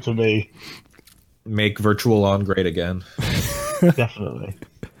copy to me. Make Virtual On great again. Definitely.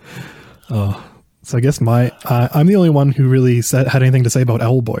 So I guess I'm the only one who really had anything to say about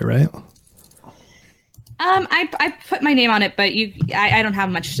Owlboy, right? I put my name on it, but I don't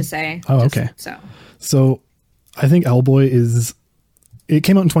have much to say. Oh, okay. So I think Owlboy it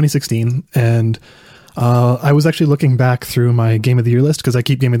came out in 2016, and I was actually looking back through my Game of the Year list because I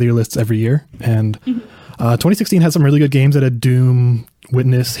keep Game of the Year lists every year, and 2016 had some really good games that had Doom,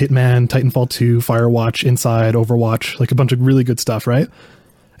 Witness, Hitman, Titanfall 2, Firewatch, Inside, Overwatch, like a bunch of really good stuff, right?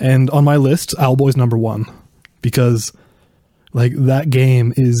 And on my list, Owlboy's number one because like that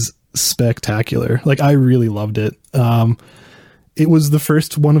game is spectacular. Like I really loved it. It was the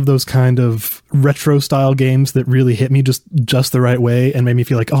first one of those kind of retro style games that really hit me just the right way and made me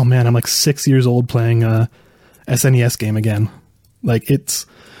feel like, oh man, I'm like 6 years old playing a SNES game again. Like it's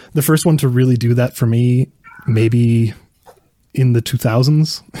the first one to really do that for me, maybe in the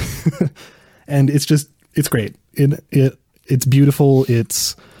 2000s. And it's great. It's beautiful.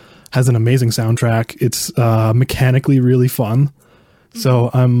 Has an amazing soundtrack. It's mechanically really fun. So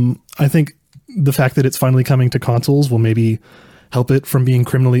I think the fact that it's finally coming to consoles will maybe help it from being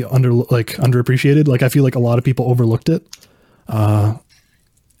criminally underappreciated. Like I feel like a lot of people overlooked it.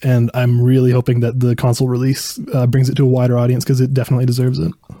 And I'm really hoping that the console release brings it to a wider audience because it definitely deserves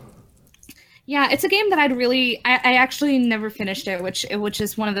it. yeah, it's a game that I actually never finished it, which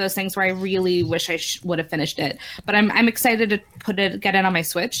is one of those things where I really wish I would have finished it. But I'm excited to get it on my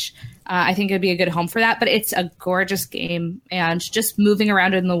Switch. I think it'd be a good home for that. But it's a gorgeous game, and just moving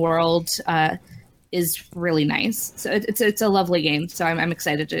around in the world is really nice. So it's a lovely game. So I'm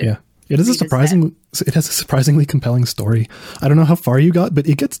excited to. Yeah, it has a surprisingly compelling story. I don't know how far you got, but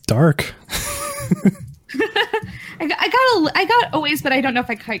it gets dark. I got a ways, but I don't know if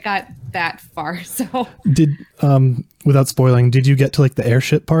I quite got that far. So Without spoiling, did you get to like the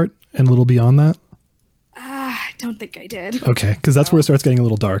airship part and a little beyond that? I don't think I did. Okay, because that's where it starts getting a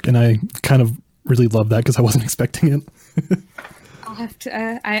little dark, and I kind of really love that because I wasn't expecting it. I'll have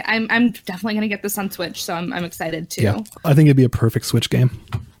to. I'm definitely gonna get this on Switch, so I'm excited too. Yeah, I think it'd be a perfect Switch game.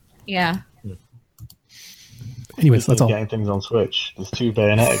 Yeah. Anyways, that's all. Getting things on Switch. There's 2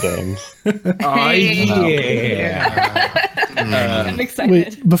 Bayonetta games. Oh, yeah. I'm excited.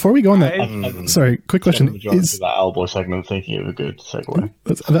 Wait, before we go on that, sorry, quick question. The majority of that Owlboy segment thinking of a good segue.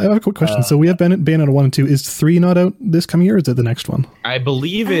 I have a quick question. So we have Bayonetta 1 and 2. Is 3 not out this coming year, or is it the next one? I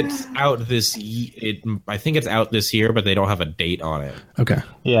believe it's out this. I think it's out this year, but they don't have a date on it. Okay.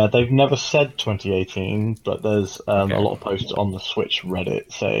 Yeah, they've never said 2018, but there's a lot of posts on the Switch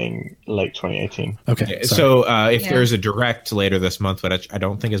Reddit saying late 2018. Okay. So if there's a direct later this month, but I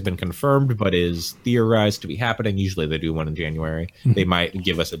don't think has been confirmed, but is theorized to be happening. Usually they do one in January. They might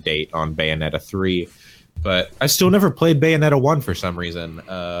give us a date on Bayonetta 3. But I still never played Bayonetta 1 for some reason.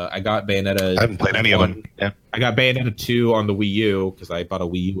 I got Bayonetta... I haven't played any of them. Yeah. I got Bayonetta 2 on the Wii U because I bought a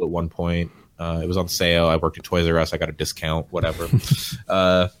Wii U at one point. It was on sale. I worked at Toys R Us. I got a discount, whatever.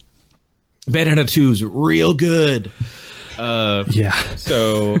 Bayonetta 2 is real good. Yeah.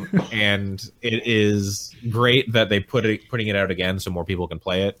 So, and it is great that they putting it out again so more people can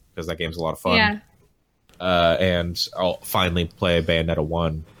play it because that game's a lot of fun. Yeah. And I'll finally play Bayonetta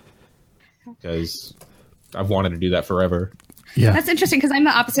 1 because I've wanted to do that forever. Yeah. That's interesting because I'm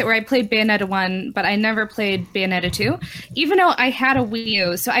the opposite where I played Bayonetta 1, but I never played Bayonetta 2, even though I had a Wii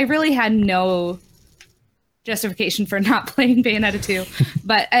U. So I really had no justification for not playing Bayonetta 2.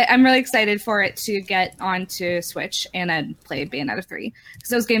 But I'm really excited for it to get onto Switch and then play Bayonetta 3 because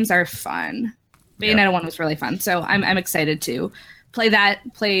those games are fun. Bayonetta 1 was really fun, so I'm excited to play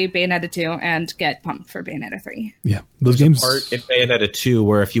Bayonetta 2 and get pumped for Bayonetta 3. Yeah, those games. Part in Bayonetta 2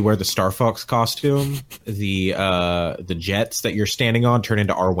 where if you wear the Star Fox costume, the jets that you're standing on turn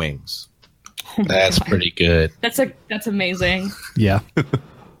into our wings. That's pretty good. That's amazing. Yeah.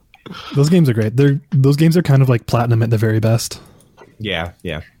 Those games are great. Those games are kind of like platinum at the very best. Yeah.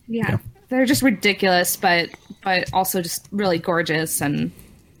 They're just ridiculous, but also just really gorgeous and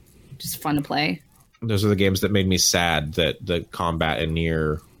just fun to play. Those are the games that made me sad that the combat in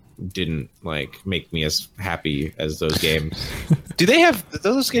Nier didn't like make me as happy as those games. Do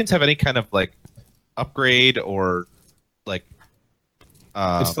those games have any kind of like upgrade or like?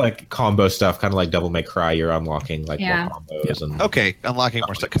 It's like combo stuff, kind of like Devil May Cry. You're unlocking like Yeah. more combos and Okay, unlocking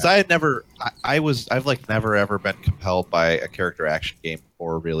more stuff because I've never ever been compelled by a character action game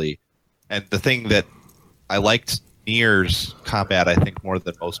before really, and the thing that I liked Nier's combat I think more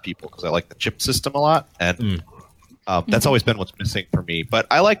than most people because I like the chip system a lot and that's always been what's missing for me. But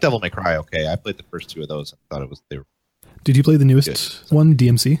I like Devil May Cry. Okay, I played the first two of those and thought they were. Did you play the newest one,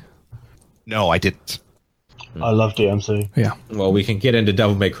 DMC? No, I didn't. I love DMC. Yeah. well, we can get into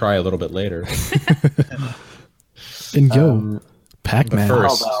Devil May Cry a little bit later. And go, Pac-Man. but How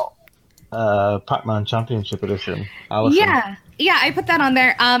first- about Pac-Man Championship Edition? Allison? Yeah, I put that on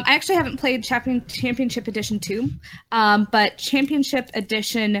there. I actually haven't played Championship Edition 2, but Championship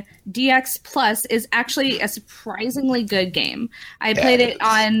Edition DX Plus is actually a surprisingly good game. I played it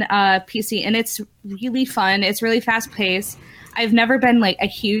on PC, and it's really fun. It's really fast-paced. I've never been like a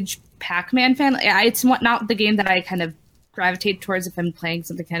huge Pac-Man fan. It's not the game that I kind of gravitate towards if I'm playing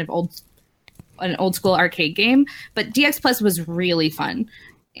something kind of an old school arcade game. But DX Plus was really fun,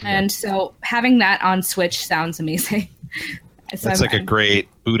 and so having that on Switch sounds amazing. So It's like a great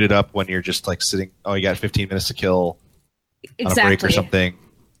boot it up when you're just like sitting. Oh, you got 15 minutes to kill on a break or something.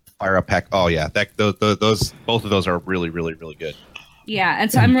 Fire up pack. Oh yeah, those both of those are really really really good. Yeah,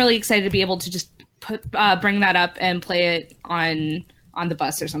 and so I'm really excited to be able to just bring that up and play it on the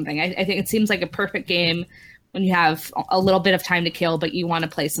bus or something. I think it seems like a perfect game when you have a little bit of time to kill, but you want to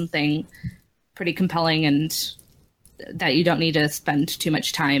play something pretty compelling and that you don't need to spend too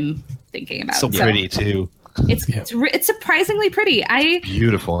much time thinking about. So pretty too. It's surprisingly pretty.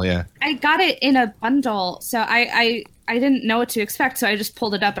 Beautiful, yeah. I got it in a bundle, so I didn't know what to expect, so I just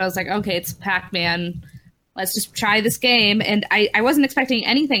pulled it up and I was like, okay, it's Pac-Man. Let's just try this game. And I wasn't expecting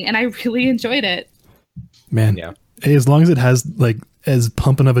anything, and I really enjoyed it. Man, Yeah. Hey, as long as it has like as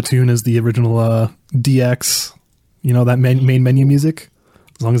pumping of a tune as the original DX, that main menu music,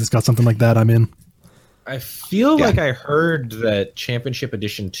 as long as it's got something like that, I'm in. I feel like I heard that Championship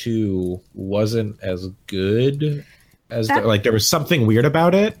Edition 2 wasn't as good as there was something weird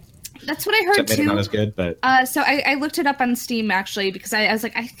about it. That's what I heard Made it too. not as good, but So I looked it up on Steam actually because I was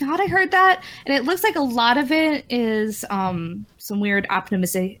like, I thought I heard that, and it looks like a lot of it is some weird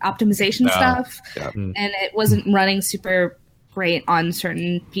optimization stuff, and it wasn't running super great on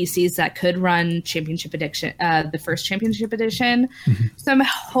certain PCs that could run Championship Edition, the first Championship Edition. So I'm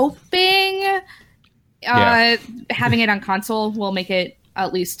hoping having it on console will make it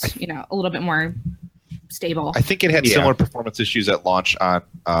at least a little bit more stable. I think it had similar performance issues at launch on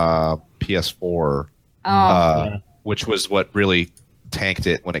PS4, which was what really tanked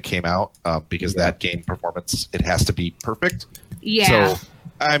it when it came out because that game performance, it has to be perfect. Yeah. So,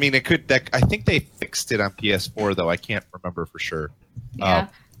 I mean, it could. I think they fixed it on PS4, though. I can't remember for sure. Yeah.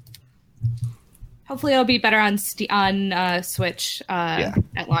 Hopefully, it'll be better on Switch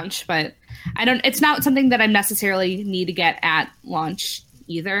at launch, but it's not something that I necessarily need to get at launch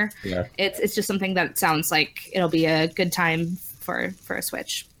either. Yeah. It's just something that sounds like it'll be a good time for a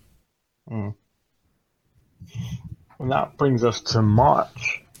Switch. And that brings us to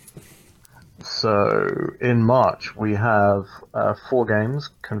March. So in March we have 4 games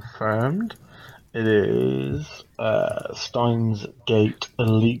confirmed. It is Steins Gate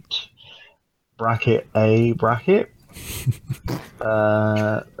Elite bracket A bracket.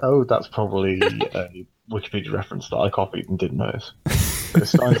 That's probably a Wikipedia reference that I copied and didn't notice.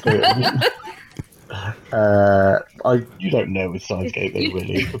 Steins Gate Elite. You don't know with Steins Gate, they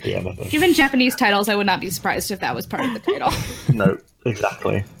really could be anything. Given Japanese titles, I would not be surprised if that was part of the title. No,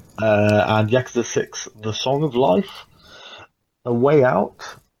 exactly. And Yakuza 6, The Song of Life, A Way Out,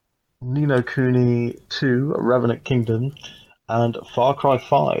 Ni no Kuni 2, Revenant Kingdom, and Far Cry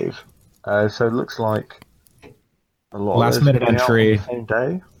 5. So it looks like a lot Last of those minute coming out entry. on the same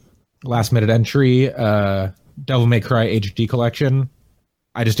day. last minute entry, Devil May Cry HD collection,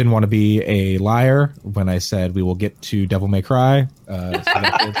 I just didn't want to be a liar when I said we will get to Devil May Cry. So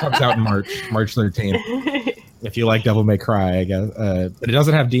it comes out in March 13th. If you like Devil May Cry, I guess. But it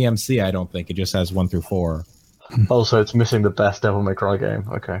doesn't have DMC, I don't think. It just has 1 through 4. Also, it's missing the best Devil May Cry game.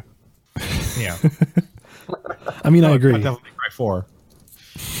 Okay. Yeah. I mean, I agree. Devil May Cry 4.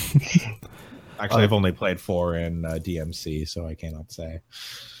 Actually, I've only played 4 in DMC, so I cannot say.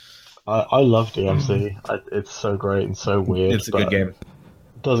 I love DMC. It's so great and so weird. It's a good game.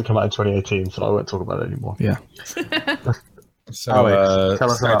 It doesn't come out in 2018, so I won't talk about it anymore. Yeah. So, Alex, tell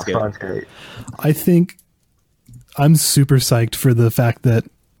us about Steins Gate. Steins Gate. I think I'm super psyched for the fact that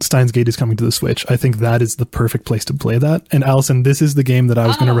Steins Gate is coming to the Switch. I think that is the perfect place to play that. And Allison, this is the game that I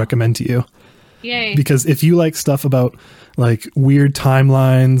was going to recommend to you. Yay. Because if you like stuff about like weird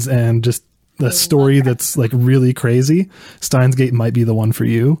timelines and just the story that's like really crazy, Steins Gate might be the one for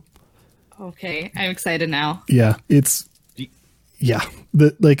you. Okay, I'm excited now. Yeah,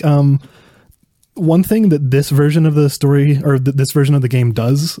 one thing that this version of the story or this version of the game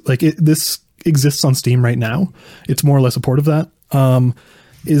does, like this exists on Steam right now. It's more or less a port of that.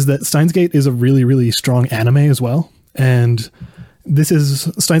 Is that Steins Gate is a really, really strong anime as well. And this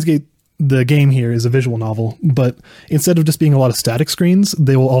is Steins Gate. The game here is a visual novel, but instead of just being a lot of static screens,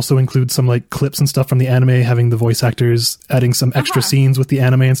 they will also include some like clips and stuff from the anime, having the voice actors adding some extra scenes with the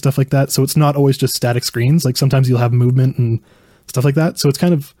anime and stuff like that. So it's not always just static screens. Like sometimes you'll have movement and stuff like that. So it's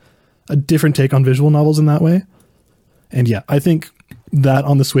kind of a different take on visual novels in that way. And yeah, I think that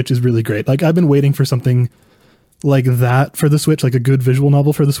on the Switch is really great. Like I've been waiting for something like that for the Switch, like a good visual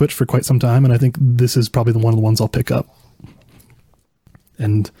novel for the Switch for quite some time. And I think this is probably one of the ones I'll pick up.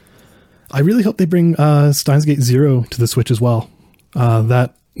 And I really hope they bring Steins Gate Zero to the Switch as well.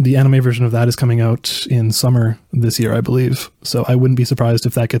 That the anime version of that is coming out in summer this year, I believe. So I wouldn't be surprised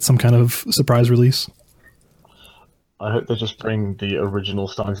if that gets some kind of surprise release. I hope they just bring the original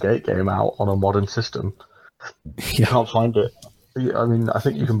Steins Gate game out on a modern system. Yeah. Can't find it. I mean, I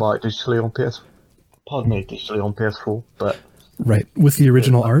think you can buy it digitally on digitally on PS4, but Right. With the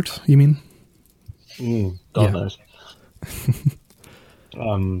original art, you mean? God knows.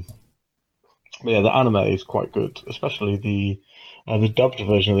 But yeah, the anime is quite good, especially the dubbed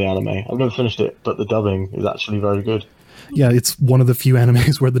version of the anime. I've never finished it, but the dubbing is actually very good. Yeah, it's one of the few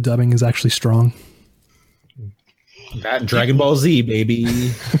animes where the dubbing is actually strong. That Dragon Ball Z, baby.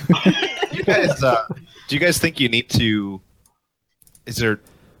 You guys, do you guys think you need to? Is there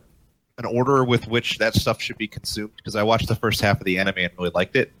an order with which that stuff should be consumed? Because I watched the first half of the anime and really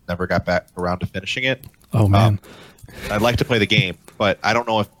liked it. Never got back around to finishing it. Oh man. I'd like to play the game, but I don't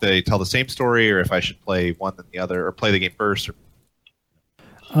know if they tell the same story or if I should play one then the other, or play the game first.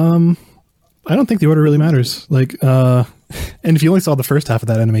 I don't think the order really matters. Like, and if you only saw the first half of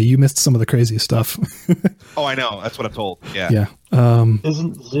that anime, you missed some of the craziest stuff. Oh, I know. That's what I'm told. Yeah. Yeah.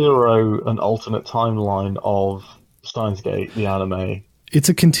 Isn't Zero an alternate timeline of Steins Gate, the anime? It's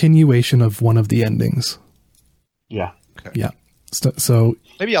a continuation of one of the endings. Yeah. Okay. Yeah. So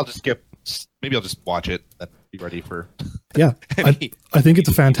Maybe I'll just skip. Maybe I'll just watch it and be ready for. yeah, I think it's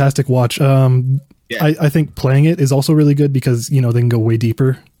a fantastic watch. Yeah. I think playing it is also really good because, you know, they can go way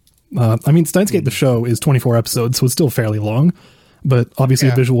deeper. I mean, Steins Gate, the show, is 24 episodes, so it's still fairly long, but obviously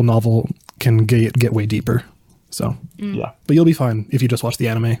a visual novel can get way deeper. So, Yeah. but you'll be fine if you just watch the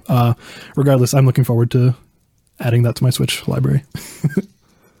anime. Regardless, I'm looking forward to adding that to my Switch library.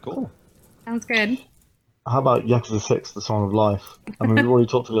 Cool. Sounds good. How about Yakuza 6, The Song of Life? I mean, we've already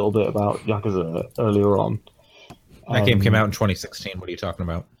talked a little bit about Yakuza earlier on. That game came out in 2016. What are you talking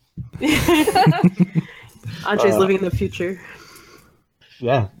about? Andre's living in the future.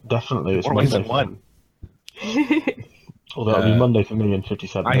 Yeah, definitely. It's More ways Monday than one. Although it'll be Monday for me in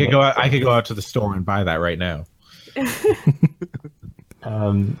 57 I could go out to the store and buy that right now.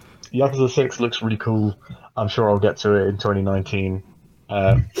 Yakuza 6 looks really cool. I'm sure I'll get to it in 2019.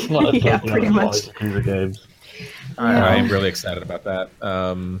 Yeah, pretty much. Yakuza games. I'm really excited about that.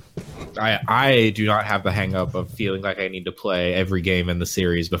 I do not have the hang up of feeling like I need to play every game in the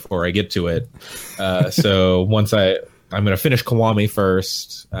series before I get to it. So once I'm going to finish Kiwami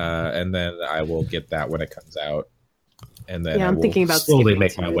first, and then I will get that when it comes out. And then I'm thinking about slowly skipping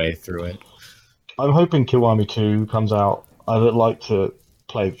make to my it. way through it. I'm hoping Kiwami 2 comes out. I would like to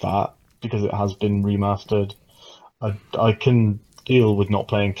play that because it has been remastered. I can deal with not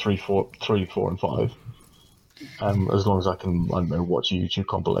playing 3, 4, and 5. As long as I can, I don't know, watch a YouTube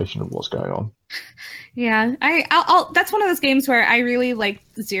compilation of what's going on. Yeah, I'll that's one of those games where I really like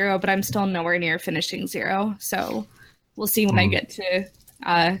Zero, but I'm still nowhere near finishing Zero. So we'll see when I get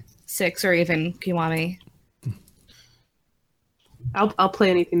to 6 or even Kiwami. I'll play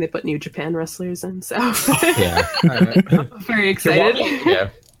anything they put New Japan wrestlers in. So Yeah. I'm very excited. Yeah.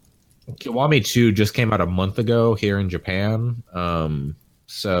 Kiwami 2 just came out a month ago here in Japan.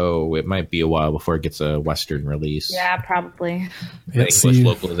 So it might be a while before it gets a Western release. Yeah, probably. The English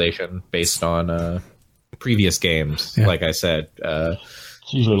localization based on previous games. Yeah. Like I said,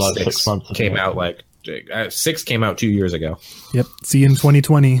 It's usually like 6 months. came out like 6 came out 2 years ago. Yep. See you in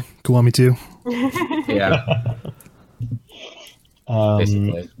 2020, Kiwami 2. Yeah,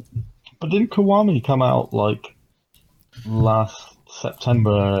 basically. But didn't Kiwami come out like last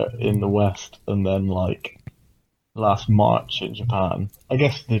September in the West and then like last March in Japan? I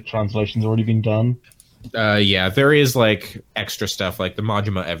guess the translation's already been done. Yeah, there is like extra stuff, like the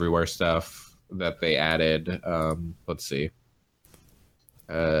Majima Everywhere stuff that they added. Let's see.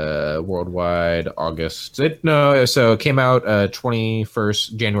 Worldwide August. So it came out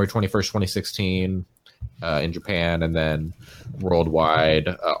January 21st, 2016 in Japan, and then worldwide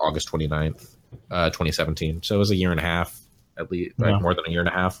August 29th, 2017. So it was a year and a half, at least, like more than a year and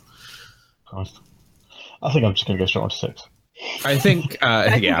a half. Christ. I think I'm just going to go straight on to 6. I think,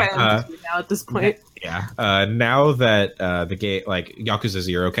 I think yeah. I understand now at this point. Yeah. Now that the game, like Yakuza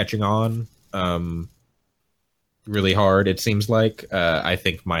 0 catching on really hard, it seems like, I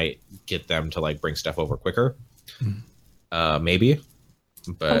think might get them to like bring stuff over quicker. Maybe.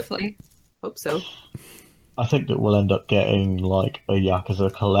 But Hopefully. Hope so. I think that we'll end up getting like a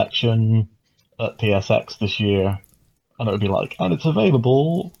Yakuza collection at PSX this year, and it'll be like, and it's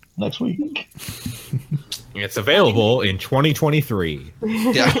available next week. it's available in 2023.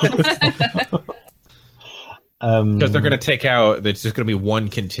 Yeah. Because they're going to take out, it's just going to be one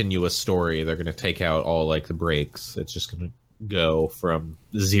continuous story. They're going to take out all like the breaks. It's just going to go from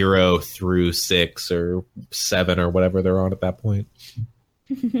 0 through 6 or 7 or whatever they're on at that point.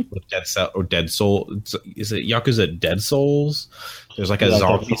 With Dead Soul. Is it Yakuza Dead Souls? There's like a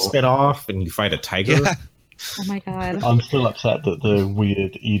zombie spin-off and you fight a tiger. Yeah. Oh my god. I'm still upset that the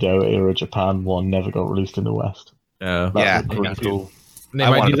weird Edo era Japan one never got released in the West. Yeah. That would be pretty cool. They I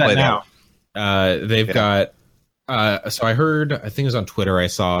might wanted do to play that now. They've Yeah. got. So I heard. I think it was on Twitter. I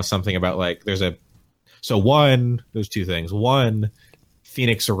saw something about like there's two things. One,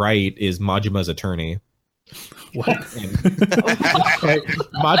 Phoenix Wright is Majima's attorney. What?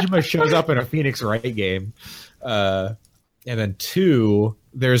 Majima shows up in a Phoenix Wright game. And then 2,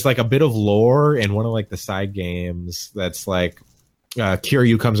 there's like a bit of lore in one of like the side games that's like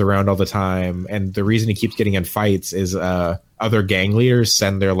Kiryu comes around all the time, and the reason he keeps getting in fights is other gang leaders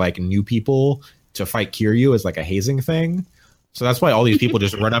send their like new people to fight Kiryu as like a hazing thing. So that's why all these people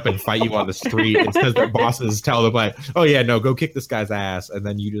just run up and fight you on the street. It's because their bosses tell them like, "Oh yeah, no, go kick this guy's ass," and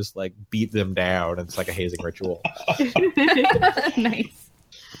then you just like beat them down. And it's like a hazing ritual. Nice.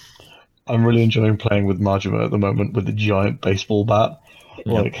 I'm really enjoying playing with Majima at the moment with the giant baseball bat.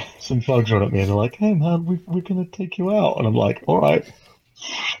 Like, some thugs run at me and they're like, "Hey man, we're going to take you out." And I'm like, "All right."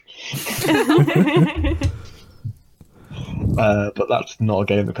 But that's not a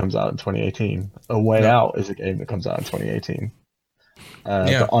game that comes out in 2018. A Way Out is a game that comes out in 2018.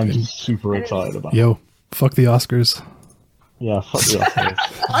 That I'm super excited about. Yo, fuck the Oscars. Yeah, fuck the Oscars.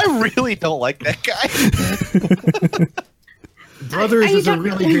 I really don't like that guy. Brothers is a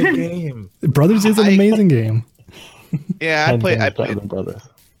really good game. Brothers is an amazing game. Yeah, 10 I things better played. than Brothers.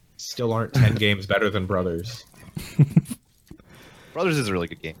 Still aren't 10 games better than Brothers. Brothers is a really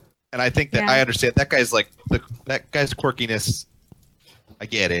good game, and I think that Yeah. I understand that guy's like that guy's quirkiness. I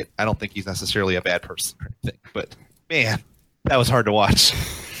get it. I don't think he's necessarily a bad person or anything, but man, that was hard to watch.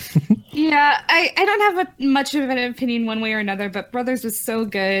 Yeah, I don't have much of an opinion one way or another, but Brothers was so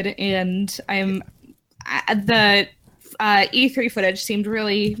good, and the E3 footage seemed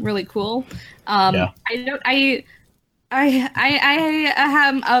really, really cool. Yeah. I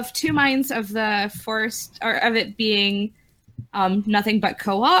am of two minds of the forced or of it being nothing but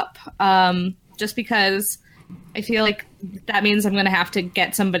co-op, just because I feel like that means I'm going to have to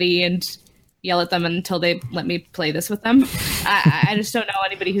get somebody and yell at them until they let me play this with them. I just don't know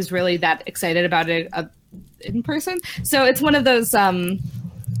anybody who's really that excited about it in person. So it's one of those. It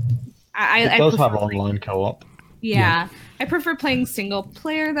does have online co-op. Yeah. I prefer playing single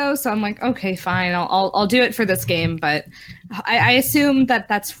player though, so I'm like, okay, fine, I'll do it for this game, but I assume that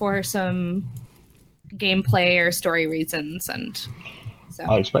that's for some gameplay or story reasons, and so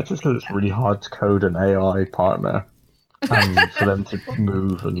I expect it's because it's really hard to code an AI partner and for them to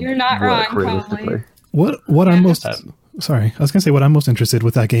move and You're not work wrong, realistically. probably. What I'm most Um, sorry, I was gonna say what I'm most interested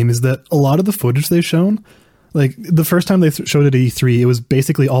with that game is that a lot of the footage they've shown, like the first time they showed it at E3, it was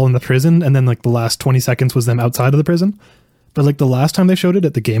basically all in the prison, and then like the last 20 seconds was them outside of the prison. But like the last time they showed it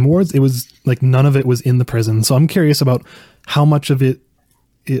at the Game Awards, it was like none of it was in the prison. So I'm curious about how much of it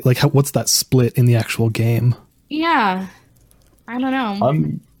like what's that split in the actual game? Yeah, I don't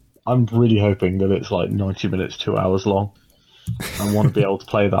know. I'm really hoping that it's like 90 minutes, 2 hours long. I want to be able to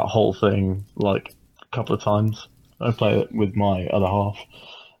play that whole thing like a couple of times. I play it with my other half,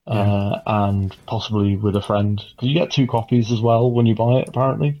 and possibly with a friend. Do you get 2 copies as well when you buy it?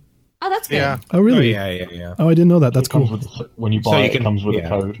 Apparently. Oh, that's good. Yeah. Oh, really? Yeah. Oh, I didn't know that. That's It comes cool. when you buy it, it comes with a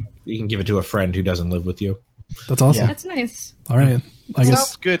code. You can give it to a friend who doesn't live with you. That's awesome. That's nice. All right. I guess.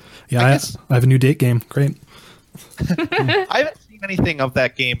 Sounds good. Yeah, I have a new date game. Great. I haven't seen anything of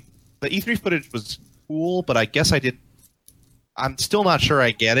that game. The E3 footage was cool, but I guess I didn't. I'm still not sure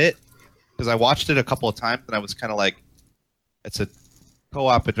I get it because I watched it a couple of times and I was kind of like, it's a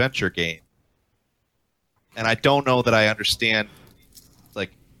co-op adventure game, and I don't know that I understand.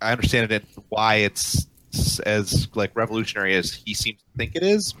 Like, I understand it why it's as like revolutionary as he seems to think it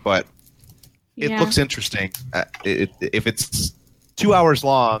is, but it looks interesting. If it's 2 hours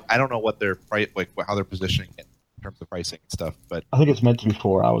long, I don't know what they're how they're positioning it in terms of pricing and stuff. But I think it's meant to be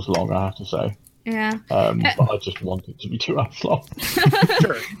 4 hours long. I have to say. Yeah. But I just want it to be 2 hours long.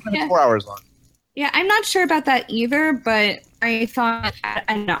 Sure, 4 hours long. Yeah, I'm not sure about that either, but I thought, I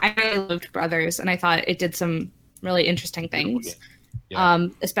don't know, I really loved Brothers, and I thought it did some really interesting things,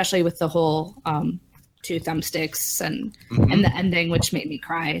 especially with the whole 2 thumbsticks and the ending, which made me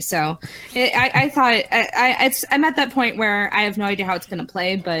cry. So I thought, I'm at that point where I have no idea how it's going to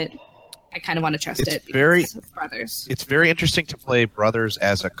play, but I kind of want to trust it because of Brothers. It's very interesting to play Brothers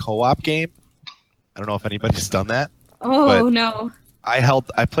as a co-op game. I don't know if anybody's done that. Oh, no.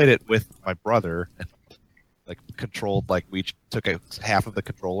 I played it with my brother and like controlled, like we each took half of the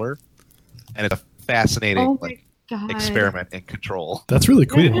controller, and it's a fascinating experiment in control. That's really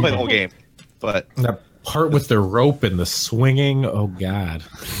cool. We didn't play the whole game, but that part with the rope and the swinging, oh god.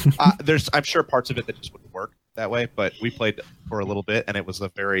 I'm sure parts of it that just wouldn't work that way, but we played for a little bit and it was a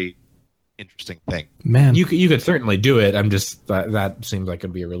very interesting thing. Man, you could certainly do it. I'm just that seems like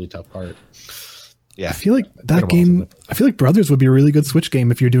it'd be a really tough part. Yeah, I feel like that game. I feel like Brothers would be a really good Switch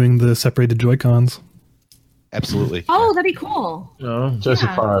game if you're doing the separated Joy-Cons. Absolutely. Oh, that'd be cool. No,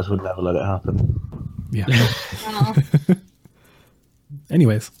 Joseph Fares would never let it happen. Yeah. Well,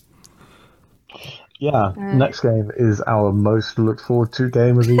 Anyways. Yeah, next game is our most looked forward to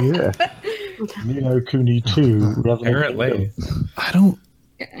game of the year. Ni no Kuni 2 Apparently. I don't.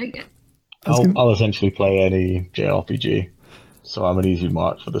 I'll essentially play any JRPG, so I'm an easy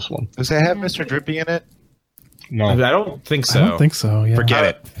mark for this one. Does it have Mr. Drippy in it? No, I don't think so. I don't think so. Yeah. Forget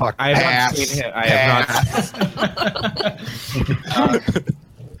it. Fuck. I have not seen him. I have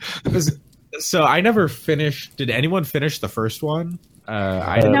not. So I never finished. Did anyone finish the first one?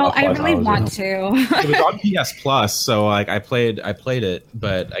 I really want to. It was on PS Plus, so like I played it,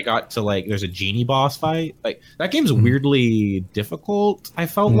 but I got to like there's a genie boss fight. Like that game's weirdly difficult. I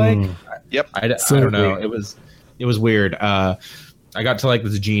felt like. Yep. I don't know. It was weird. I got to like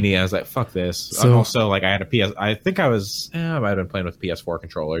this genie. And I was like, "Fuck this!" And also, like, I had a PS. I think I might have been playing with a PS4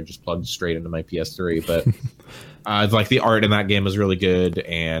 controller, just plugged straight into my PS3. But like the art in that game was really good,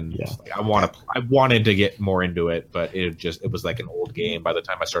 and I wanted to get more into it, but it was like an old game by the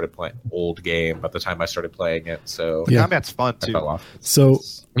time I started playing. It, so the combat's fun too. So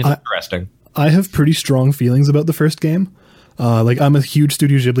it's interesting. I have pretty strong feelings about the first game. Like I'm a huge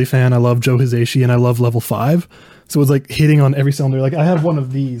Studio Ghibli fan. I love Joe Hisaishi and I love Level 5. So it's like hitting on every cylinder. Like I have one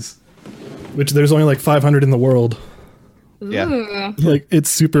of these, which there's only like 500 in the world. Yeah. Like it's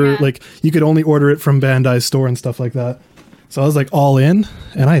super, like you could only order it from Bandai's store and stuff like that. So I was like all in,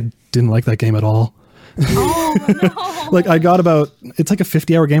 and I didn't like that game at all. Oh, no. Like I got it's like a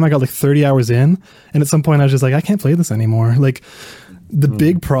 50-hour game. I got like 30 hours in, and at some point I was just like, I can't play this anymore. Like the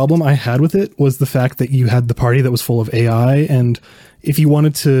big problem I had with it was the fact that you had the party that was full of AI, and if you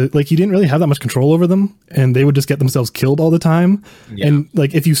wanted to, like, you didn't really have that much control over them, and they would just get themselves killed all the time. Yeah. And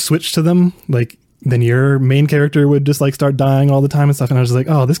like if you switched to them, like then your main character would just like start dying all the time and stuff. And I was just like,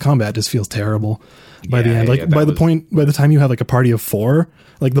 oh, this combat just feels terrible by the end. Like by the time you have like a party of 4,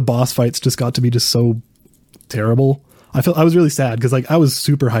 like the boss fights just got to be just so terrible. I was really sad because like I was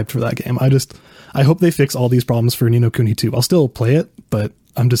super hyped for that game. I hope they fix all these problems for Ni no Kuni 2. I'll still play it, but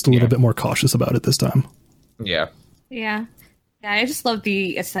I'm just a little bit more cautious about it this time. Yeah. Yeah. Yeah, I just love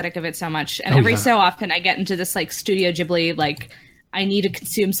the aesthetic of it so much. And every so often I get into this like Studio Ghibli, like I need to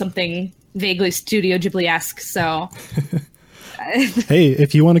consume something vaguely Studio Ghibli-esque, so... Hey,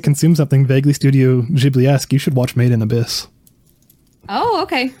 if you want to consume something vaguely Studio Ghibli-esque, you should watch Made in Abyss. Oh,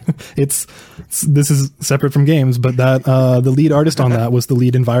 okay. This is separate from games, but that the lead artist on that was the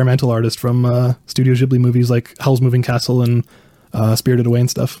lead environmental artist from Studio Ghibli movies like Howl's Moving Castle and Spirited Away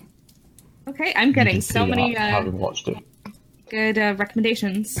and stuff. Okay, I'm getting so many... I haven't watched it. good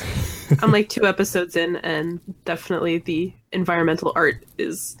recommendations. I'm like 2 episodes in, and definitely the environmental art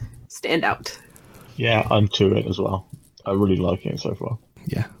is standout. Yeah, I'm to it as well. I really like it so far.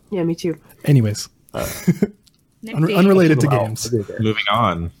 Yeah. Yeah, me too. Anyways, Nifty. unrelated to Wow. games. Moving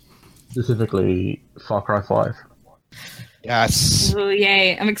on. Specifically, Far Cry 5. Yes. Ooh,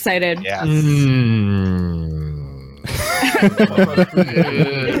 yay! I'm excited. Yes.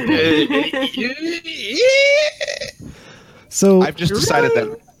 So I've decided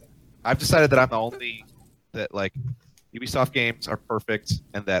that I'm the only that like Ubisoft games are perfect,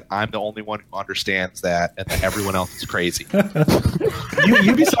 and that I'm the only one who understands that, and that everyone else is crazy.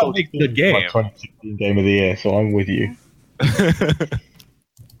 Ubisoft makes the My game. 2016 game of the year, so I'm with you.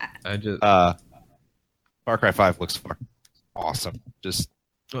 I just Far Cry 5 looks awesome. Just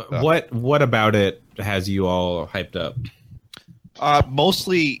what about it has you all hyped up?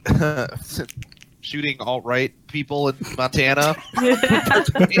 mostly shooting alt-right people in Montana for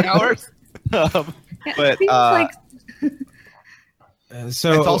 8 hours. Yeah, But it seems like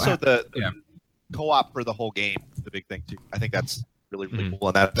So it's also the yeah. co-op for the whole game, the big thing too. I think that's really Mhm. cool,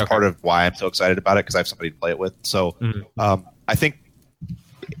 and that's Okay. part of why I'm so excited about it, because I have somebody to play it with. So Mhm. I think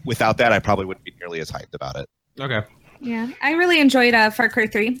without that, I probably wouldn't be nearly as hyped about it. Okay. yeah, I really enjoyed Far Cry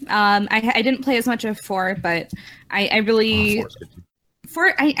 3. I didn't play as much of 4, but I really Four is good too.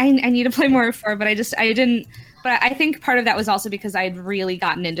 4. I need to play more of 4, but I didn't. But I think part of that was also because I'd really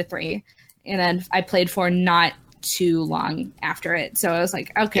gotten into 3, and then I played 4 not too long after it. So I was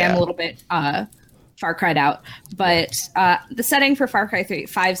like, okay, I'm a Yeah. little bit Far Cried out. But the setting for Far Cry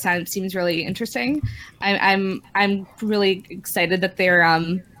 5 seems really interesting. I'm really excited that they're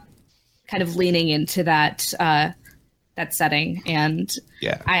kind of leaning into that that setting, and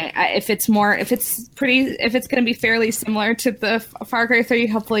Yeah. I if it's going to be fairly similar to the Far Cry 3,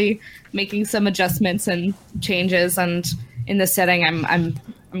 hopefully making some adjustments and changes, and in the setting, I'm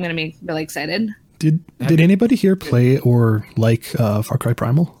going to be really excited. Did anybody here play or like Far Cry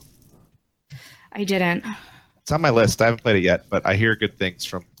Primal? I didn't. It's on my list. I haven't played it yet, but I hear good things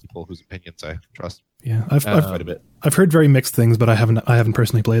from people whose opinions I trust Yeah, I've quite a bit. I've heard very mixed things, but I haven't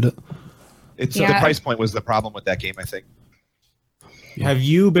personally played it. It's Yeah. the price point was the problem with that game, I think. Have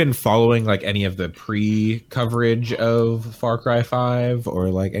you been following like any of the pre-coverage of Far Cry 5 or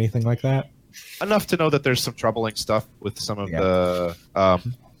like anything like that? Enough to know that there's some troubling stuff with some of the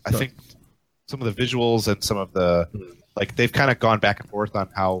I think some of the visuals and some of the like they've kind of gone back and forth on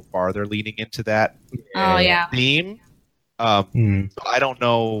how far they're leaning into that Oh yeah. theme. Hmm. I don't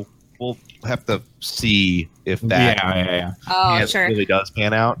know. We'll have to see if that Yeah. Oh sure. really does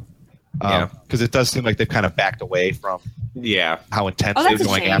pan out. Yeah. Because it does seem like they've kind of backed away from Yeah. how intense Oh, they're that's a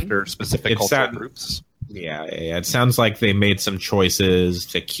going shame. after specific It's cultural sad. groups. Yeah. It sounds like they made some choices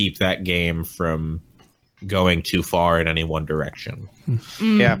to keep that game from going too far in any one direction.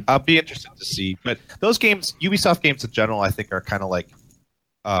 Mm. Yeah, I'll be interested to see. But those games, Ubisoft games in general, I think are kind of like,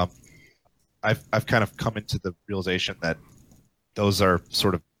 I've kind of come into the realization that those are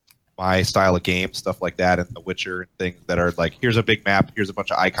sort of my style of game, stuff like that, and The Witcher and things that are like, here's a big map, here's a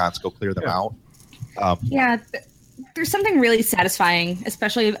bunch of icons, go clear them out. Yeah, there's something really satisfying,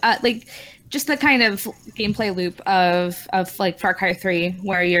 especially like just the kind of gameplay loop of like Far Cry 3,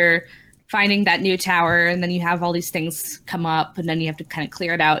 where you're finding that new tower and then you have all these things come up and then you have to kind of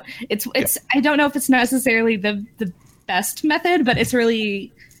clear it out. It's I don't know if it's necessarily the best method, but it's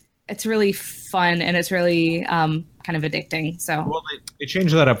really fun and it's really kind of addicting. So Well, they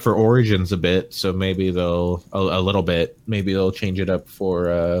changed that up for Origins a bit, so maybe they'll a little bit. Maybe they'll change it up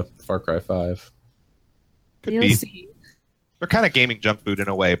for Far Cry 5. Could you'll be. see. They're kind of gaming junk food in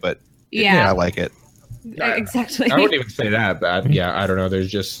a way, but Yeah. I like it. Exactly. I wouldn't even say that, but I don't know. There's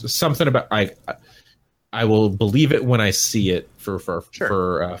just something about I will believe it when I see it for Far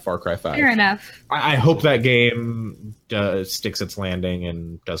Cry 5. Fair enough. I hope that game sticks its landing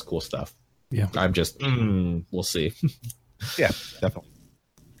and does cool stuff. Yeah. I'm just we'll see. Yeah, definitely.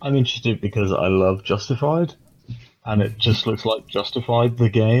 I'm interested because I love Justified, and it just looks like Justified the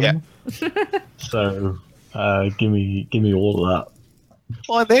game. Yeah. So give me all of that.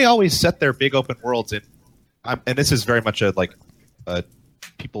 Well, and they always set their big open worlds in, and this is very much a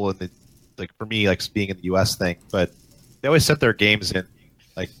people in the like for me like being in the U.S. thing, but they always set their games in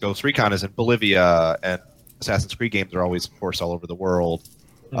like Ghost Recon is in Bolivia, and Assassin's Creed games are always, of course, all over the world.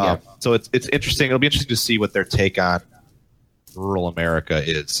 Yeah. So it's interesting. It'll be interesting to see what their take on rural America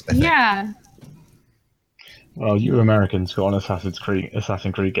is. I think. Yeah. Well, you Americans got an Assassin's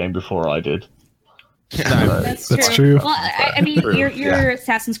Creed game before I did. That's true. Well, I mean, True, your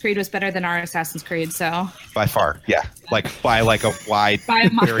Assassin's Creed was better than our Assassin's Creed, so By far, yeah. Like by like a wide, by a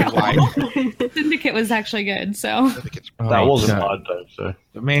very wide. Syndicate was actually good. So That wasn't bad though.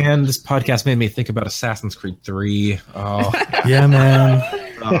 So Man, this podcast made me think about Assassin's Creed 3. Oh, Yeah, man.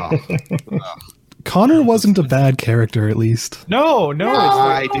 Oh, Connor wasn't a bad character, at least. no,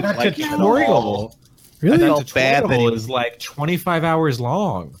 I it's didn't that like it at tutorial. all. Really? That felt bad that tutorial he- is like 25 hours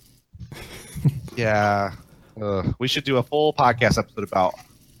long. yeah. We should do a full podcast episode about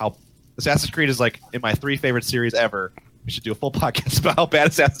how Assassin's Creed is like in my 3 favorite series ever. We should do a full podcast about how bad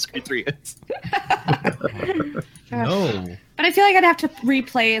Assassin's Creed 3 is. No. but I feel like I'd have to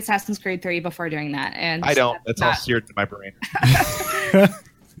replay Assassin's Creed 3 before doing that, and I don't. It's all not- seared into my brain.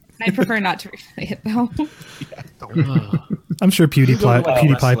 I prefer not to replay it though. I'm sure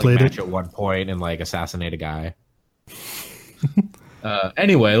PewDiePie played match it. at one point and like assassinate a guy.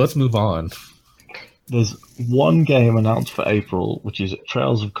 Anyway, let's move on. there's one game announced for April, which is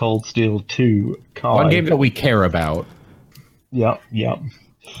Trails of Cold Steel 2. Kai. One game that we care about. Yep.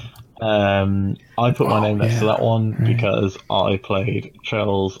 I put my name next to that one because I played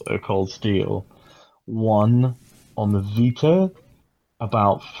Trails of Cold Steel 1 on the Vita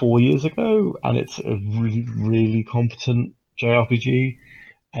about 4 years ago, and it's a really, really competent JRPG.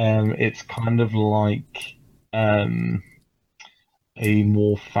 It's kind of like a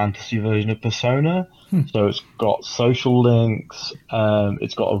more fantasy version of Persona. So it's got social links.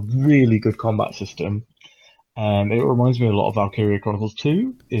 It's got a really good combat system. It reminds me a lot of Valkyria Chronicles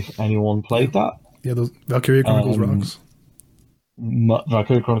 2, if anyone played that. Yeah, those Valkyria Chronicles rocks.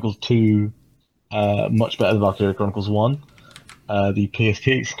 Valkyria Chronicles 2, much better than Valkyria Chronicles 1. The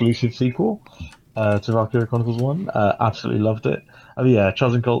PSP exclusive sequel to Valkyria Chronicles 1. Absolutely loved it. Yeah,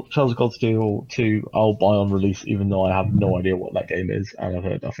 Trails of Cold Steel 2, I'll buy on release, even though I have no idea what that game is, and I've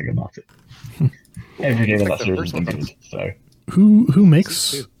heard nothing about it. Every game in that series has been good, so... Who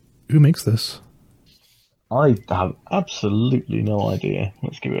makes this? Oh. I have absolutely no idea.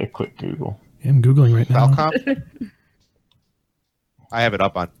 Let's give it a quick Google. Yeah, I'm googling right now. Falcom? I have it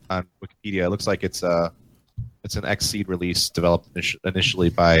up on Wikipedia. It looks like it's an Xseed release developed initially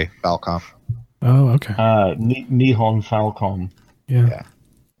by Falcom. Oh, okay. Nihon Falcom. Yeah.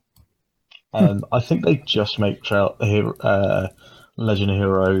 I think they just make Legend of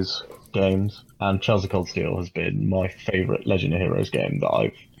Heroes games, and Trails of Cold Steel has been my favourite Legend of Heroes game that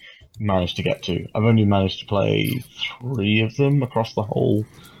I've managed to get to. I've only managed to play 3 of them across the whole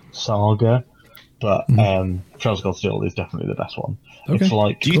saga, but Trails of Cold Steel is definitely the best one. Okay. It's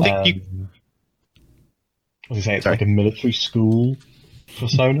like, Do you think you? I was gonna say, it's Sorry. like a military school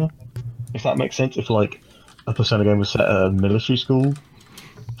Persona, if that makes sense. If like a Persona game was set at a military school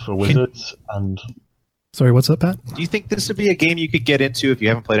for wizards, and Sorry, what's up, Pat? Do you think this would be a game you could get into if you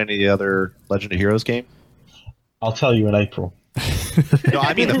haven't played any of the other Legend of Heroes game? I'll tell you in April, No,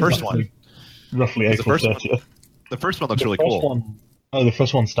 I mean the first one. roughly The April first one 30th. The first one looks The really first cool. the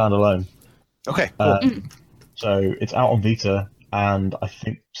first one's standalone. Okay, cool. So it's out on Vita and I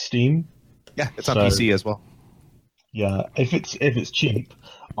think Steam. Yeah, it's on so- PC as well. Yeah, if it's cheap,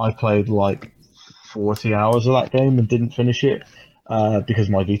 I played like 40 hours of that game and didn't finish it because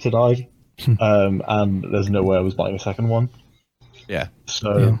my Vita died, and there's no way I was buying a second one. Yeah.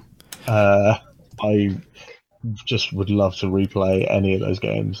 So I just would love to replay any of those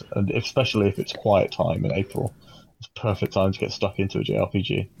games, and especially if it's quiet time in April. It's perfect time to get stuck into a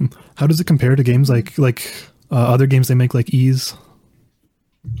JRPG. How does it compare to games like other games they make, like Ease?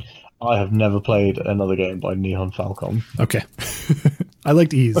 I have never played another game by Nihon Falcom. Okay. I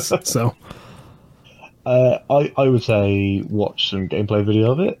liked Ease, so I would say watch some gameplay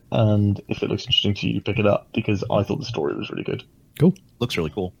video of it, and if it looks interesting to you, pick it up, because I thought the story was really good. cool. Looks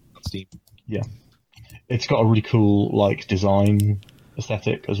really cool on Steam. Yeah, it's got a really cool like design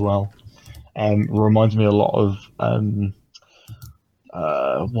aesthetic as well. Reminds me a lot of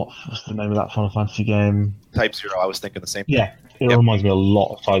what was the name of that Final Fantasy game? Type Zero, I was thinking the same thing. Yeah, it Yep. reminds me a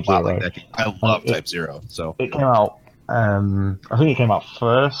lot of Type Wow, Zero. like that game. I love it- Type Zero. So It came out. I think it came out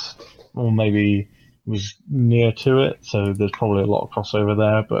first, or maybe was near to it. So there's probably a lot of crossover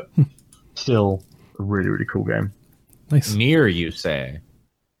there, but still a really, really cool game. Nice. Near, you say?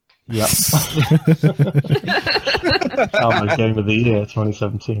 Yep. Almost Game of the Year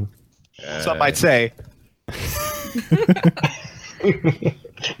 2017. some might say.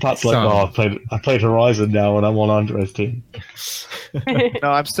 Pat's like, Some. oh, I played Horizon now, and I'm on Andre's team.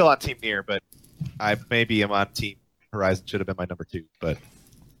 No, I'm still on Team Near, but I maybe am on Team Horizon. Should have been my number 2, but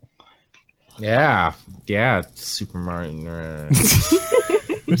Yeah, Super Mario.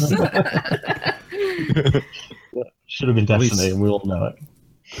 Should have been At least- Destiny, and we all know it.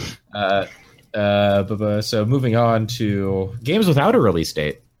 So moving on to games without a release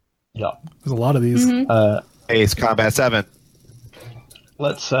date. Yeah. There's a lot of these. Ace Combat 7.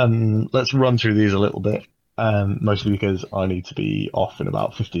 Let's run through these a little bit. Mostly because I need to be off in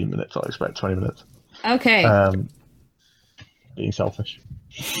about 15 minutes. I expect 20 minutes. Okay. Being selfish.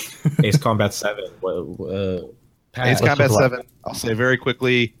 Ace Combat 7. Pat, Ace let's Combat talk about 7, I'll say very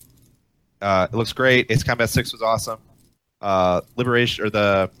quickly, it looks great. Ace Combat 6 was awesome. Liberation,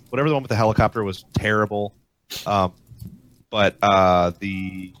 or whatever the one with the helicopter was terrible. But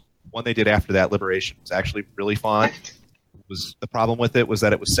the one they did after that, Liberation, was actually really fun. The problem with it was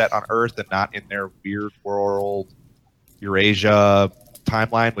that it was set on Earth and not in their weird world Eurasia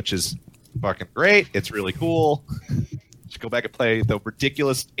timeline, which is fucking great. It's really cool. Just go back and play the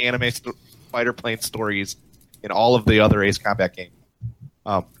ridiculous anime fighter plane stories in all of the other Ace Combat games.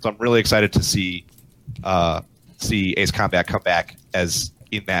 So I'm really excited to see Ace Combat come back as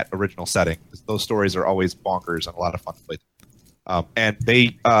in that original setting. Those stories are always bonkers and a lot of fun to play. And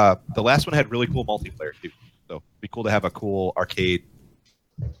they the last one had really cool multiplayer too. So it'd be cool to have a cool arcade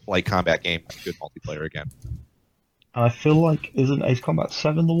light combat game with good multiplayer again. I feel like, isn't Ace Combat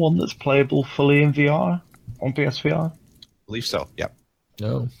 7 the one that's playable fully in VR on PSVR? I believe so. Yeah.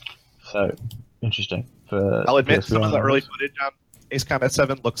 No. So interesting. For I'll admit PSVR some of the early footage on Ace Combat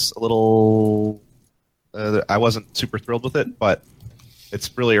 7 looks a little. I wasn't super thrilled with it, but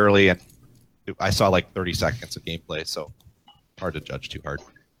it's really early, and I saw like 30 seconds of gameplay, so hard to judge too hard.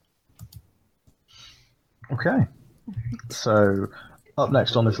 Okay. So up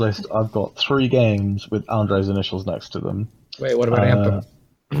next on this list, I've got 3 games with Andre's initials next to them. Wait, what about Anthem?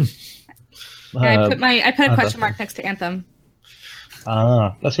 I put a question mark next to Anthem.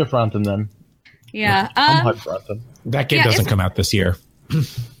 Let's go for Anthem then. Yeah. I'm hyped for Anthem. That game doesn't come out this year.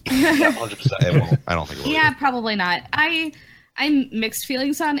 Yeah, 100%. It won't. I don't think it will. Yeah, probably not. I'm mixed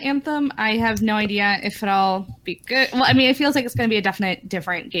feelings on Anthem. I have no idea if it'll be good. Well, I mean, it feels like it's going to be a definite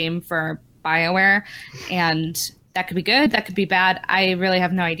different game for BioWare, and that could be good, that could be bad. I really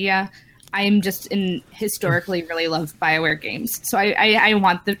have no idea. I'm just historically really love BioWare games, so I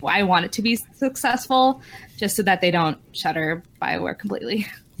want it to be successful, just so that they don't shutter BioWare completely.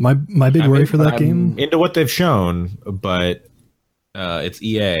 My big worry for that game. Into what they've shown, but it's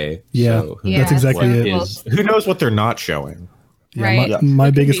EA. Yeah, so that's exactly it. Who knows what they're not showing? Yeah, Right.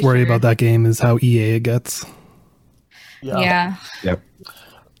 my biggest worry about that game is how EA it gets. Yeah. Yep.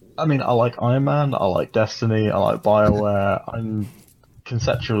 I mean, I like Iron Man, I like Destiny, I like BioWare. I'm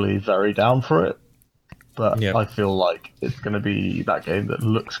conceptually very down for it, but Yep. I feel like it's going to be that game that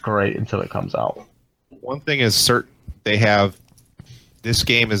looks great until it comes out. One thing is certain: this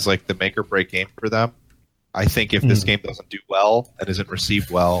game is like the make or break game for them. I think if this game doesn't do well and isn't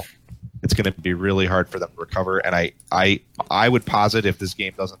received well, it's going to be really hard for them to recover. And I would posit if this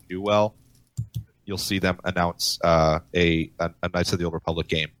game doesn't do well, you'll see them announce a Knights of the Old Republic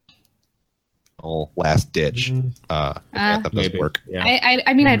game. Last ditch. If Anthem doesn't Maybe. work. Yeah.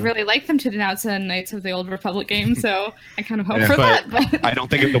 I mean, I'd really like them to announce a Knights of the Old Republic game, so I kind of hope Yeah, for but that. But I don't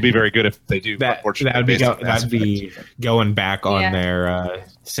think it'll be very good if they do. Unfortunately, That'd be going back on their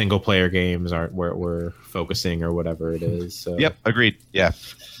single player games aren't where we're focusing or whatever it is. So Yep, agreed. Yeah.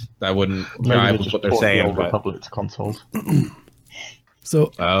 that wouldn't Maybe jive they with just what they're port the saying. Old But, Republic to consoles.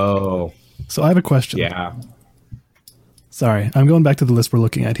 So I have a question. yeah. Sorry, I'm going back to the list we're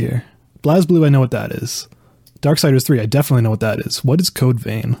looking at here. BlazBlue, I know what that is. Darksiders 3, I definitely know what that is. What is Code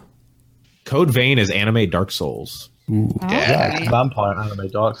Vein? Code Vein is anime Dark Souls. Ooh. Yeah, it's vampire anime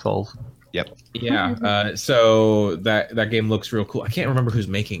Dark Souls. Yep. Yeah. So that game looks real cool. I can't remember who's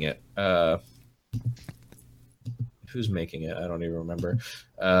making it. Who's making it? I don't even remember.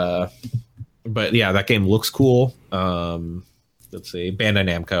 But yeah, that game looks cool. Let's see, Bandai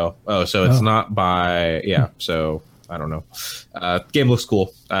Namco. Oh, so it's not by So I don't know. Game looks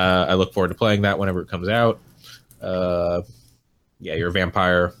cool. I look forward to playing that whenever it comes out. You're a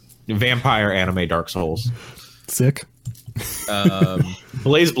vampire anime Dark Souls. Sick.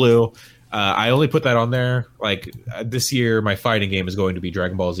 BlazBlue. I only put that on there. Like this year, my fighting game is going to be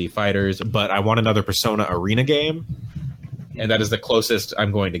Dragon Ball Z Fighters, but I want another Persona Arena game, and that is the closest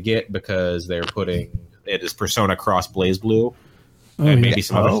I'm going to get because they're putting it is Persona Cross BlazBlue and maybe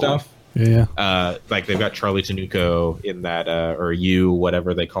some other stuff. Yeah. Like they've got Charlie Tanuko in that, or you,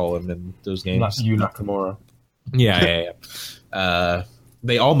 whatever they call him in those games. Yu Nakamura. Yeah.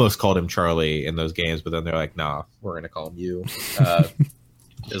 They almost called him Charlie in those games, but then they're like, "Nah, we're gonna call him you."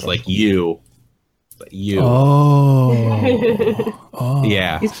 It's like you, but you. Oh.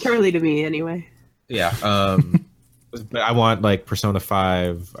 Yeah. He's Charlie to me anyway. Yeah. But I want like Persona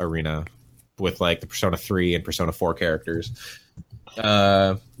 5 Arena with like the Persona 3 and Persona 4 characters.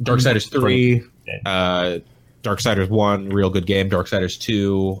 Darksiders 3, Darksiders 1, real good game. Darksiders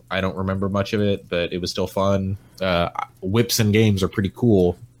 2, I don't remember much of it, but it was still fun. Whips and games are pretty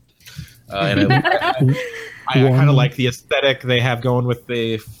cool. And I kind of like the aesthetic they have going with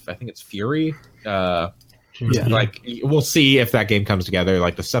I think it's Fury. Like, we'll see if that game comes together.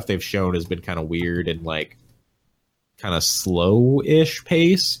 Like, the stuff they've shown has been kind of weird and like kind of slow-ish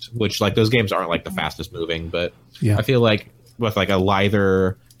paced, which like those games aren't like the fastest moving, but I feel like with like a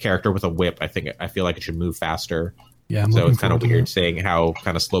lither character with a whip, I feel like it should move faster. Yeah, so it's kind of weird seeing how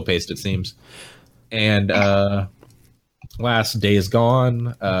kind of slow paced it seems. And last Days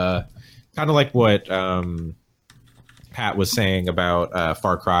Gone, kind of like what Pat was saying about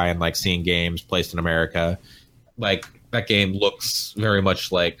Far Cry and like seeing games placed in America. Like, that game looks very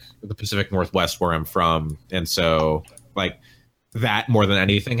much like the Pacific Northwest where I'm from, and so like that more than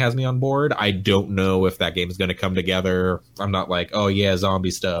anything has me on board. I don't know if that game is going to come together. I'm not like, oh yeah,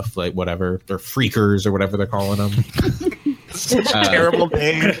 zombie stuff, like whatever. They're freakers or whatever they're calling them. Such a terrible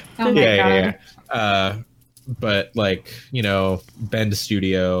name. Oh my God. Yeah. But like, you know, Bend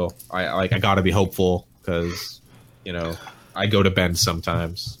Studio, I gotta be hopeful because, you know, I go to Bend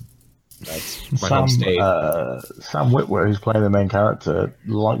sometimes. That's my home state. Sam Witwer, who's playing the main character,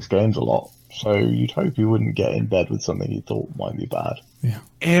 likes games a lot. So you'd hope he wouldn't get in bed with something he thought might be bad.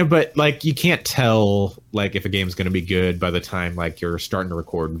 Yeah, but like you can't tell like if a game's going to be good by the time like you're starting to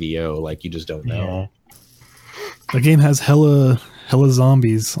record VO. Like you just don't know. The game has hella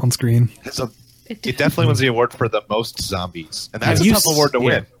zombies on screen. It definitely wins the award for the most zombies, and that's a tough award to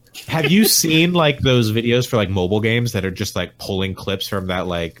win. Have you seen like those videos for like mobile games that are just like pulling clips from that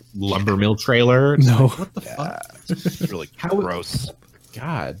like lumber mill trailer? It's No. like, what the fuck? It's really gross.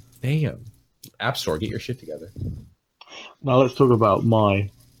 God damn. App Store, get your shit together. Now let's talk about my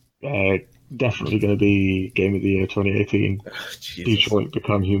definitely going to be Game of the Year 2018. Detroit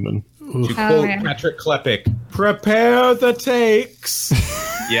Become Human. To quote Patrick Klepek, prepare the takes.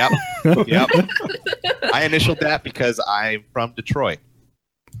 Yep. I initialed that because I'm from Detroit.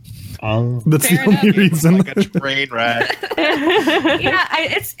 That's the only reason. Like a train wreck.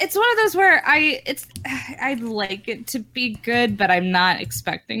 It's one of those where I'd like it to be good, but I'm not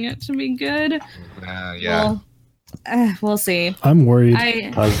expecting it to be good. We'll see. I'm worried.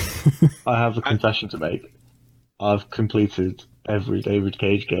 I have a confession to make. I've completed every David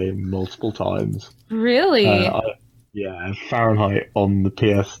Cage game multiple times. Really? Fahrenheit on the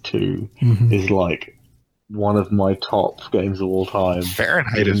PS2 is like one of my top games of all time.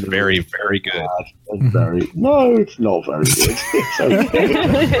 Fahrenheit is very, very good. No, it's not very good. It's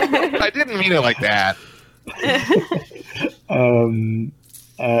okay. I didn't mean it like that.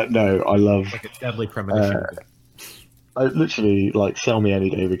 No, I love Like a deadly premonition. I literally like sell me any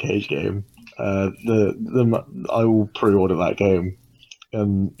David Cage game. I will pre-order that game,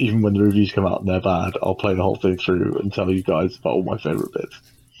 and even when the reviews come out and they're bad, I'll play the whole thing through and tell you guys about all my favorite bits.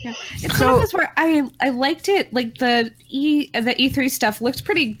 Yeah. It's one of those where I liked it. Like the E3 stuff looked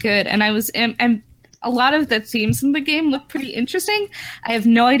pretty good, and and a lot of the themes in the game look pretty interesting. I have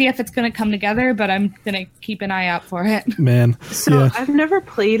no idea if it's going to come together, but I'm going to keep an eye out for it. Man, I've never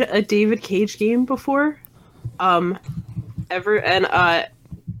played a David Cage game before, ever, and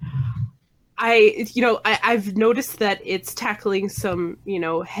I've noticed that it's tackling some,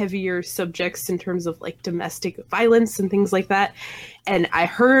 heavier subjects in terms of like domestic violence and things like that. And I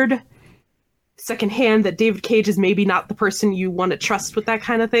heard secondhand that David Cage is maybe not the person you want to trust with that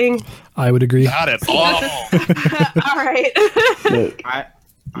kind of thing. I would agree. Not at all. All right. Look,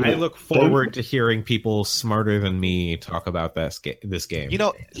 I look forward to hearing people smarter than me talk about this game. He's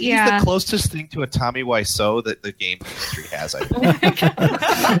the closest thing to a Tommy Wiseau that the game industry has, I think.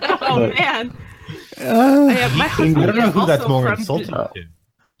 Oh, man. My husband I don't know is who that's also more from insulting De- to.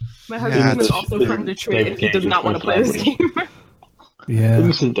 My husband is also from Detroit, and he does not want to play this game. Yeah.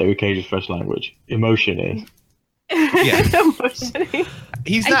 This isn't David Cage's first language. Emotion is. Yeah.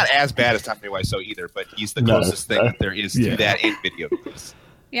 He's not as bad as Tommy Wiseau either, but he's the closest thing there is to that in video games.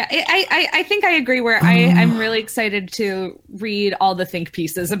 Yeah, I think I agree where I'm really excited to read all the think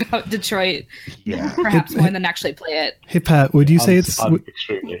pieces about Detroit, perhaps more than actually play it. Hey, Pat, would you say I'm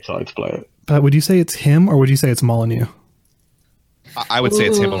extremely excited to play it. Pat, would you say it's him, or would you say it's Molyneux? I would say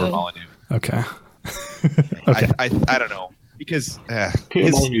it's him over Molyneux. Okay. I don't know. Because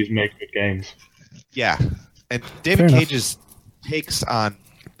Peter Molyneux's make good games. Yeah. And David Cage's takes on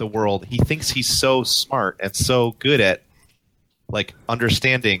the world, he thinks he's so smart and so good at like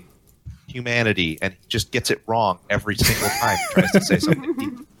understanding humanity, and he just gets it wrong every single time he tries to say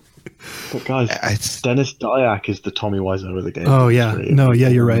something. But guys, Dennis Dyack is the Tommy Wiseau of the game. Oh yeah, no, yeah,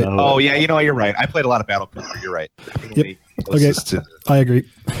 you're right. Oh yeah, you know what? You're right. I played a lot of Battle Cooper. You're right. Yep. Okay, I agree.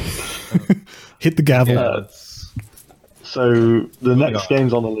 Hit the gavel. Yeah, So the next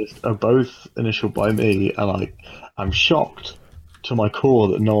games on the list are both initialed by me, and I'm shocked to my core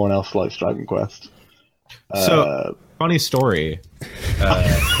that no one else likes Dragon Quest. So funny story.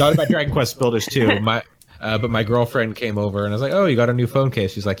 Not about Dragon Quest Builders 2. But my girlfriend came over and I was like, "Oh, you got a new phone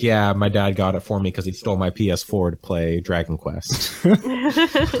case?" She's like, "Yeah, my dad got it for me because he stole my PS4 to play Dragon Quest."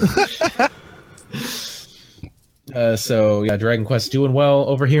 So yeah, Dragon Quest doing well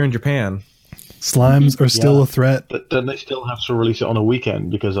over here in Japan. Slimes are still a threat. But then they still have to release it on a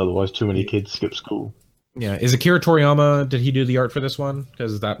weekend because otherwise too many kids skip school. Yeah, is Akira Toriyama? Did he do the art for this one?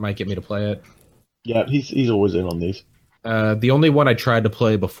 Because that might get me to play it. Yeah, he's always in on these. The only one I tried to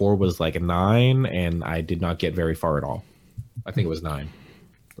play before was like a 9, and I did not get very far at all. I think it was 9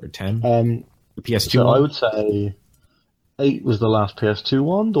 or 10. The PS2 So one? I would say 8 was the last PS2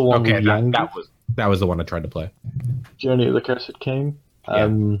 one. The one with Yang. that was the one I tried to play. Journey of the Cursed King.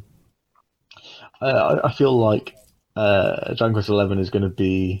 I feel like Dragon Quest 11 is going to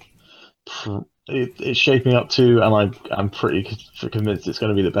be. It's shaping up to, and I'm pretty convinced it's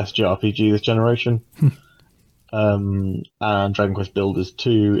going to be the best JRPG this generation. And Dragon Quest Builders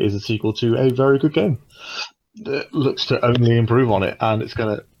 2 is a sequel to a very good game. It looks to only improve on it, and it's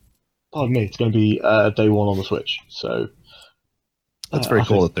going to. Pardon me, it's going to be day one on the Switch. So that's very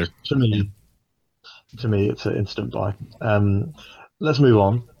cool that they're. To me, it's an instant buy. Let's move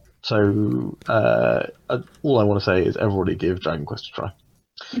on. So all I want to say is everybody give Dragon Quest a try.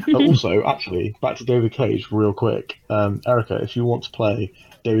 Also, actually, back to David Cage real quick. Erica, if you want to play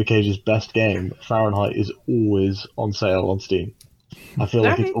David Cage's best game, Fahrenheit is always on sale on Steam. I feel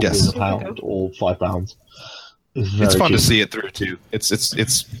like it's always £1 or £5. It's fun cheap. to see it through too. It's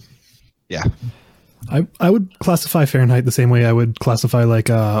yeah. I would classify Fahrenheit the same way I would classify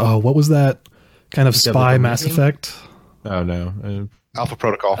what was that kind of spy Mass Effect? Oh no. Alpha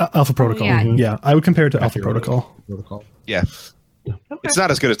Protocol. Alpha Protocol. Yeah, I would compare it to Alpha Protocol. Yeah. Okay. It's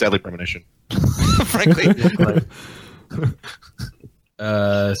not as good as Deadly Premonition, frankly.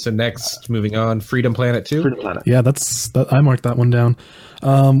 So next, moving on, Freedom Planet 2. Freedom Planet. Yeah, I marked that one down.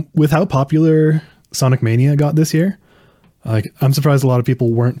 With how popular Sonic Mania got this year, I'm surprised a lot of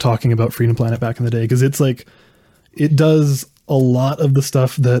people weren't talking about Freedom Planet back in the day, because it's it does a lot of the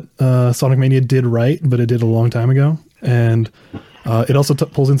stuff that Sonic Mania did right, but it did a long time ago, and it also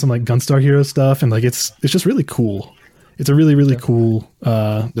pulls in some Gunstar Hero stuff, and it's just really cool. It's a really, really cool.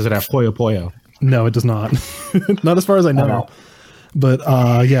 Does it have Puyo Puyo? No, it does not. Not as far as I know. But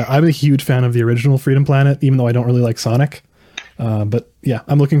yeah, I'm a huge fan of the original Freedom Planet, even though I don't really like Sonic. But yeah,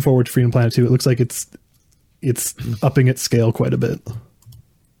 I'm looking forward to Freedom Planet 2. It looks like it's upping its scale quite a bit.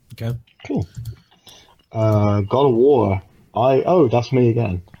 Okay. Cool. God of War. That's me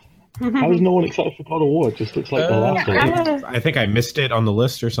again. How is no one excited for God of War? It just looks like the last one. I think I missed it on the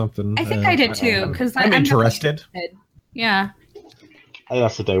list or something. I think I did too, because I'm interested. Yeah. I think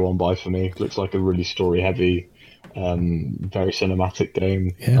that's the day one buy for me. It looks like a really story heavy, very cinematic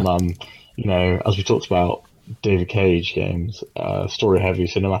game. Yeah. And as we talked about David Cage games, story heavy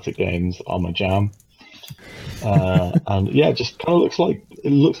cinematic games are my jam. And yeah, it just kind of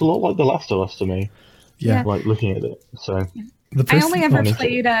looks a lot like The Last of Us to me. Yeah. Looking at it. So I only ever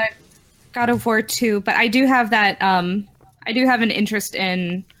played God of War 2, but I do have that. I do have an interest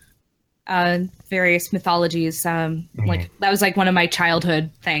in various mythologies. That was one of my childhood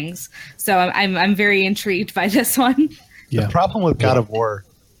things. So I'm very intrigued by this one. Yeah. The problem with God of War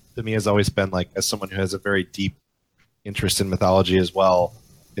to me has always been as someone who has a very deep interest in mythology as well,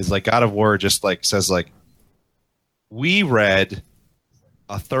 is God of War just says we read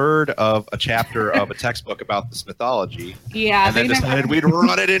a third of a chapter of a textbook about this mythology. Yeah, and then decided we'd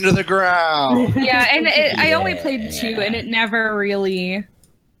run it into the ground. Yeah, and I only played 2, and it never really,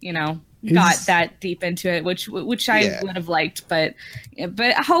 got that deep into it, which I would have liked, but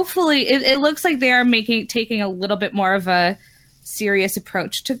hopefully it looks like they are taking a little bit more of a serious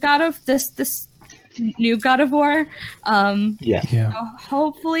approach to this new God of War. So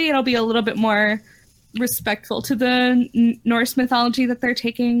hopefully it'll be a little bit more respectful to the Norse mythology that they're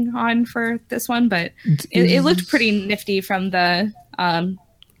taking on for this one, but it looked pretty nifty from the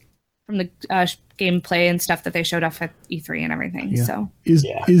gameplay and stuff that they showed off at E3 and everything. Yeah. So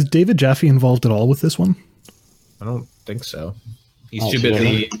is David Jaffe involved at all with this one? I don't think so. He's too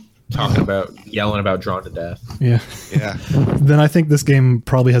busy yelling about Drawn to Death. Yeah. Then I think this game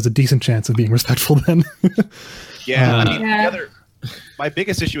probably has a decent chance of being respectful then. My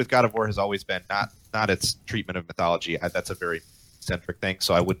biggest issue with God of War has always been not its treatment of mythology. That's a very centric thing,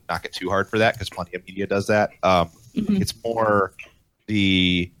 so I wouldn't knock it too hard for that because plenty of media does that. It's more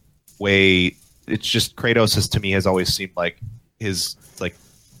the way it's just Kratos to me has always seemed like his like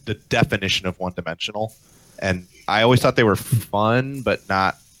the definition of one dimensional, and I always thought they were fun but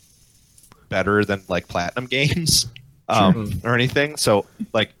not better than like Platinum games or anything. So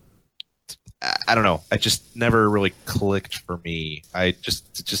like I don't know. It just never really clicked for me. He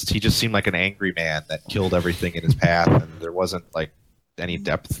just seemed like an angry man that killed everything in his path, and there wasn't like any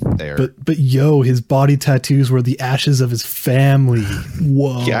depth there. But yo, his body tattoos were the ashes of his family.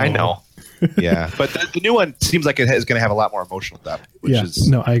 Whoa. Yeah, I know. Yeah, but the new one seems like it is going to have a lot more emotional depth. Which is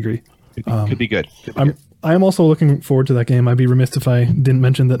no, I agree. Could be good. I am also looking forward to that game. I'd be remiss if I didn't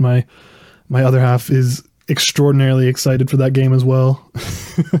mention that my other half is extraordinarily excited for that game as well.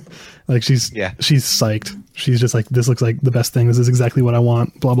 Like she's psyched. She's just like, this looks like the best thing. This is exactly what I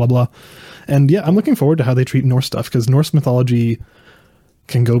want. Blah blah blah. And yeah, I'm looking forward to how they treat Norse stuff because Norse mythology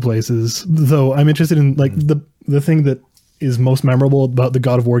can go places. Though I'm interested in like the thing that is most memorable about the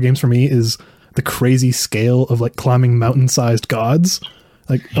God of War games for me is the crazy scale of like climbing mountain-sized gods.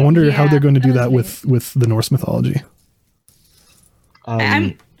 Like I wonder how they're going to do that with the Norse mythology.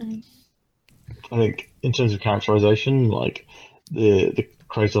 I think in terms of characterization, like the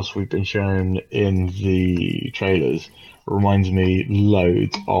Kratos we've been shown in the trailers reminds me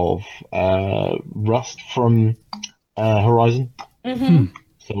loads of Rust from Horizon.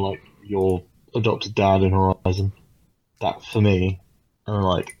 So like your adopted dad in Horizon. That for me, and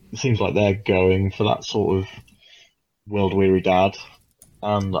like it seems like they're going for that sort of world weary dad,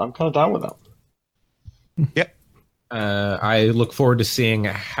 and I'm kind of down with that. Yep. I look forward to seeing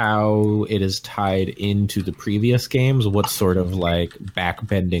how it is tied into the previous games. What sort of like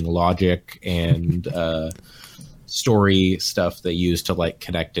backbending logic and story stuff they use to like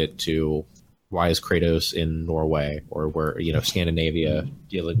connect it to why is Kratos in Norway or where Scandinavia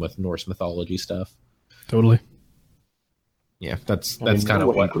dealing with Norse mythology stuff. Totally. Yeah, that's kind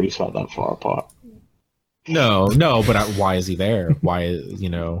of what Greece not that far apart. No, but why is he there? Why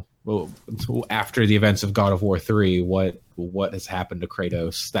after the events of God of War 3, what has happened to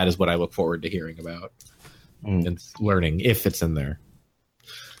Kratos? That is what I look forward to hearing about and learning if it's in there.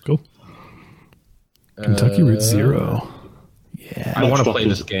 Cool. Kentucky Route Zero. Yeah, I want to play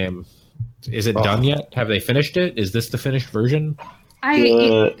this game. Is it done yet? Have they finished it? Is this the finished version?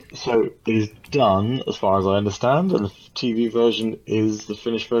 So it is done, as far as I understand, and the TV version is the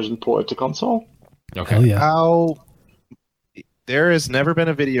finished version ported to console. Okay. Hell yeah. There has never been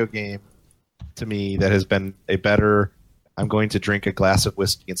a video game to me that has been a better. I'm going to drink a glass of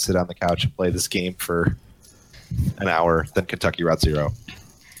whiskey and sit on the couch and play this game for an hour than Kentucky Route Zero.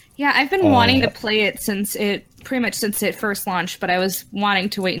 Yeah, I've been wanting to play it since it first launched, but I was wanting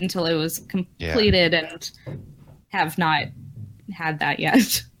to wait until it was completed and have not had that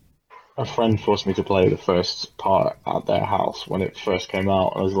yet. A friend forced me to play the first part at their house when it first came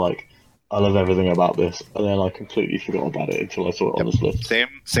out. I was like, I love everything about this, and then I completely forgot about it until I saw it on this list.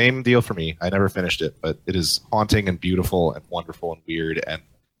 Same deal for me. I never finished it, but it is haunting and beautiful and wonderful and weird and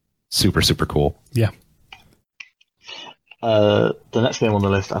super, super cool. Yeah. The next game on the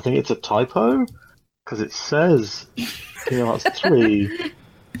list, I think it's a typo, because it says Kingdom Hearts 3,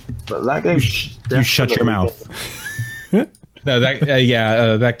 but that game... You shut your mouth. No,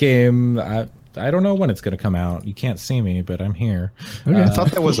 that game... I don't know when it's going to come out. You can't see me, but I'm here. Okay. I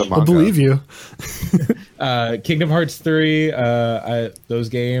thought that was a manga. I believe you. Kingdom Hearts 3, those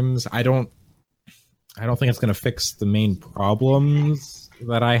games, I don't think it's going to fix the main problems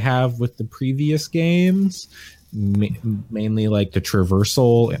that I have with the previous games. Mainly like the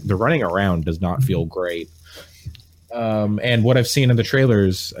traversal. The running around does not feel great. And what I've seen in the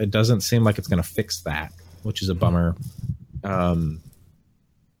trailers, it doesn't seem like it's going to fix that, which is a bummer.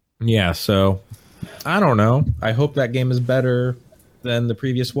 Yeah, so I don't know. I hope that game is better than the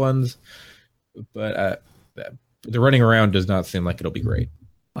previous ones, but the running around does not seem like it'll be great.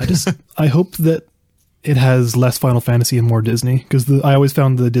 I hope that it has less Final Fantasy and more Disney, because I always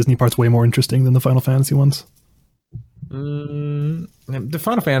found the Disney parts way more interesting than the Final Fantasy ones. The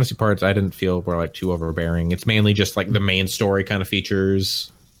Final Fantasy parts I didn't feel were like too overbearing. It's mainly just like the main story kind of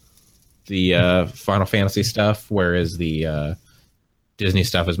features the Final Fantasy stuff, whereas the Disney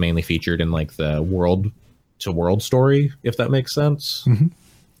stuff is mainly featured in like the world to world story, if that makes sense. Mm-hmm.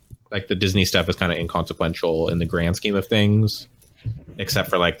 Like the Disney stuff is kind of inconsequential in the grand scheme of things,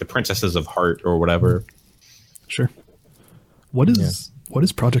 except for like the Princesses of Heart or whatever. Sure. What is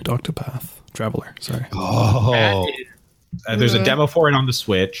Project Octopath Traveler? Sorry. There's a demo for it on the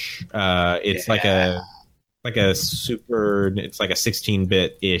Switch. It's like a super. It's like a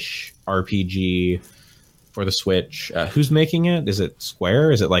 16-bit ish RPG for the Switch. Who's making it? Is it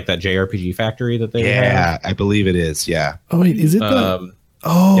Square? Is it like that JRPG factory that they have? Yeah, I believe it is. Yeah. Oh wait, is it the?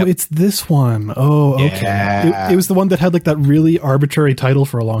 Oh, Yep. it's this one. Oh, okay. Yeah. It was the one that had like that really arbitrary title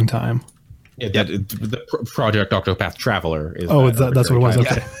for a long time. Yeah, the Project Octopath Traveler is. Oh, that's what it was.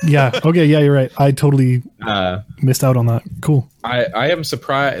 Okay. Yeah. Okay. Yeah, you're right. I totally missed out on that. Cool. I am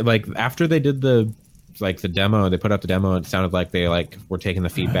surprised. Like after they did the demo, they put out the demo. It sounded like they were taking the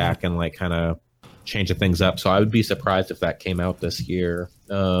feedback and kind of changing things up. So I would be surprised if that came out this year.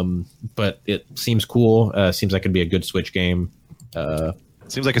 But it seems cool. Seems like it'd be a good Switch game.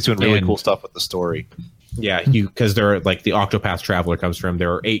 Seems like it's doing really cool stuff with the story. Yeah, because they're the Octopath Traveler comes from.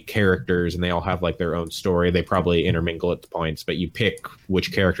 There are 8 characters, and they all have their own story. They probably intermingle at the points, but you pick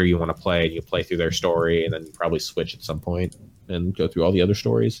which character you want to play, and you play through their story, and then you probably switch at some point and go through all the other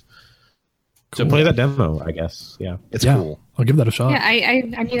stories. Cool. So play that demo, I guess. Yeah, it's cool. I'll give that a shot. Yeah,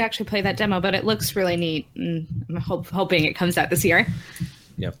 I need to actually play that demo, but it looks really neat, and I'm hoping it comes out this year.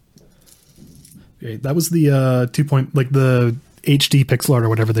 Yep. Okay, that was the 2 point, the HD pixel art or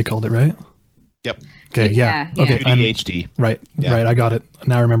whatever they called it, right? Yep. Okay, yeah. Okay, HD. Right, Yeah. right. I got it.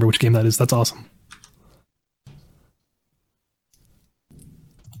 Now I remember which game that is. That's awesome.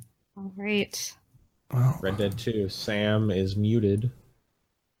 All right. Well, Red Dead 2. Sam is muted.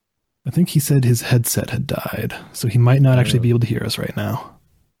 I think he said his headset had died, so he might not actually be able to hear us right now.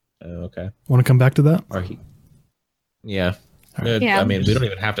 Okay. Want to come back to that? Yeah. Right. Yeah. I mean, we don't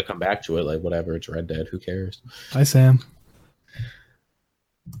even have to come back to it. Whatever. It's Red Dead. Who cares? Hi, Sam.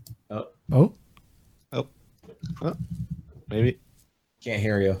 Oh. Maybe. Can't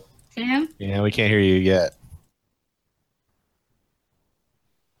hear you. Sam? Yeah, we can't hear you yet.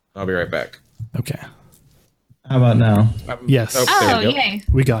 I'll be right back. Okay. How about now? Yes. there Oh, we go. yay.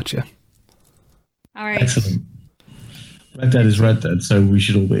 We got you. All right. Excellent. Red Dead is Red Dead, so we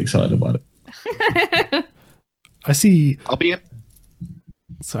should all be excited about it. I see. I'll be in.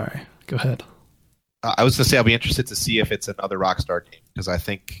 Sorry. Go ahead. I was going to say I'll be interested to see if it's another Rockstar game, because I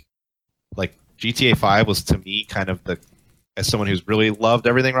think GTA 5 was, to me, kind of as someone who's really loved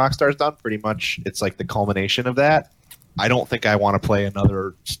everything Rockstar's done, pretty much it's the culmination of that. I don't think I want to play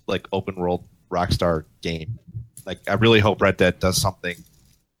another open world Rockstar game. I really hope Red Dead does something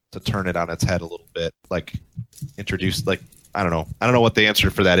to turn it on its head a little bit, introduce I don't know what the answer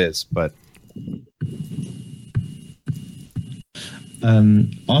for that is, but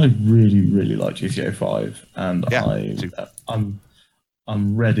I really like GTA 5, and Yeah,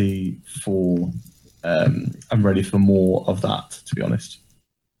 I'm ready for more of that, to be honest.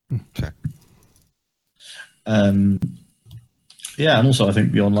 Okay. Yeah, and also I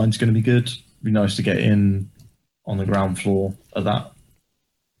think the online's going to be good. It'd be nice to get in on the ground floor of that.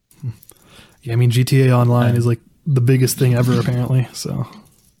 Yeah, I mean, GTA Online is the biggest thing ever, apparently. So,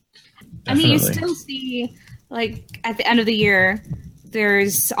 I mean, you Definitely. still see, at the end of the year,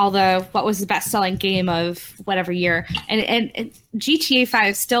 there's all what was the best-selling game of whatever year. And GTA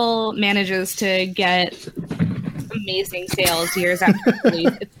 5 still manages to get amazing sales years after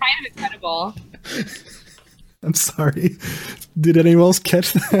release. It's kind of incredible. I'm sorry. Did anyone else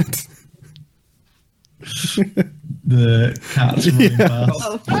catch that? The cat's running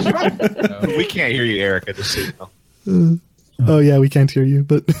fast. we can't hear you, Erica, just so you know. Oh yeah, we can't hear you,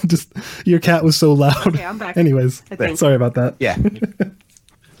 but just your cat was so loud. Okay, I'm back. Anyways, I think. sorry about that. Yeah.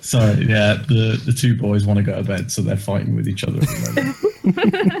 Sorry, yeah, the two boys want to go to bed, so they're fighting with each other at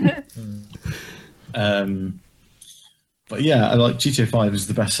the moment. But yeah, GTA 5 is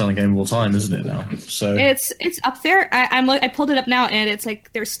the best-selling game of all time, isn't it now? So It's up there. I pulled it up now, and it's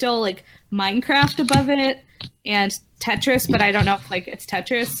there's still Minecraft above it and Tetris, but I don't know if it's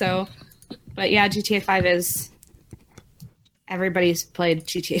Tetris. So, but yeah, GTA 5 is. Everybody's played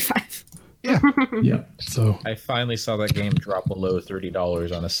GTA 5. yeah, So I finally saw that game drop below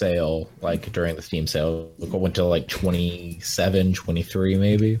 $30 on a sale, during the Steam sale. It went to $27, $23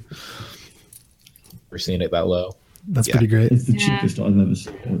 maybe. We're seeing it that low. that's pretty great. it's the Yeah. cheapest I've ever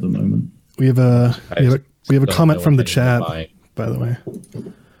seen at the moment. We have a Don't comment know from the what chat, they're buying. by the way.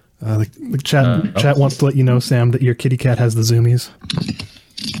 The chat wants to let you know, Sam, that your kitty cat has the zoomies.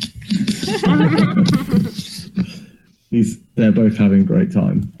 They're both having a great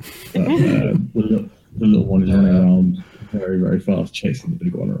time. But, the little one is running around very, very fast, chasing the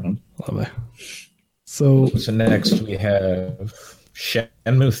big one around. Lovely. So So next we have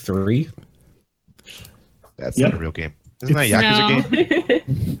Shenmue 3. That's Yep. not a real game. Isn't that a Yakuza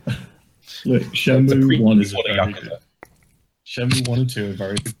game? Look, It's a Shenmue 1 is prequel to very Yakuza. good. Shenmue 1 and 2 are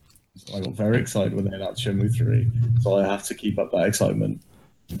very good. I got very excited when they announced Shenmue 3, so I have to keep up that excitement.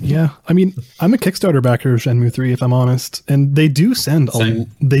 yeah, I mean, I'm a Kickstarter backer of Shenmue 3, if I'm honest, and they do send a Same.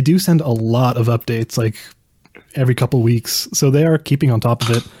 lot of updates. every couple weeks, so they are keeping on top of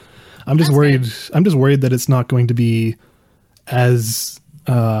it. I'm just That's worried. good. I'm just worried that it's not going to be as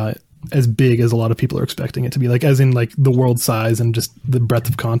big as a lot of people are expecting it to be. Like, as in like the world size and just the breadth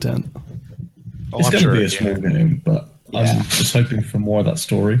of content. Oh, It's I'm going to sure. be a small game, but I'm just hoping for more of that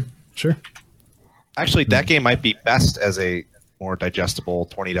story. Sure. Actually, that game might be best as a more digestible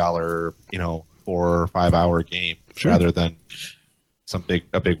 $20, 4 or 5 hour game Sure. rather than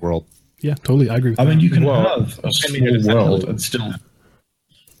a big world. Yeah, totally. I agree with I that. mean, you can Well, have a I small mean, it's world definitely- and still.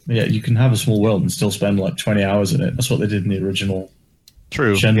 Yeah, you can have a small world and still spend like 20 hours in it. That's what they did in the original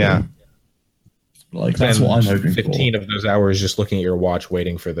True. Shenmue. Yeah. Like, that's what I'm hoping 15 for. of those hours just looking at your watch,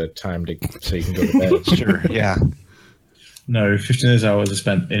 waiting for the time so you can go to bed. Sure. Yeah. No, 15 of those hours are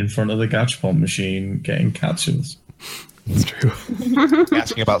spent in front of the gachapon machine getting capsules. It's true.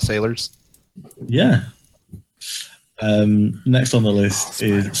 Asking about sailors. Yeah. Next on the list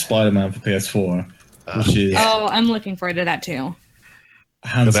is Spider-Man for PS4, which is Oh, I'm looking forward to that too.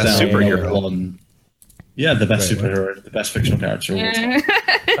 hands The best down superhero. number one. Yeah, the best Wait, what? superhero, the best fictional character. Of all time.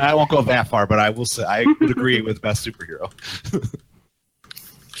 I won't go that far, but I will say I would agree with best superhero.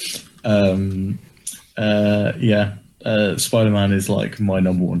 Spider-Man is like my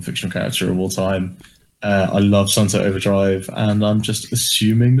number one fictional character of all time. I love Sunset Overdrive, and I'm just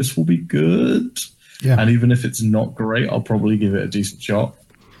assuming this will be good. Yeah. And even if it's not great, I'll probably give it a decent shot.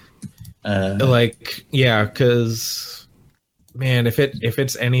 Because man, if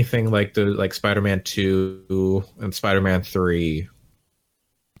it's anything like Spider-Man 2 and Spider-Man 3,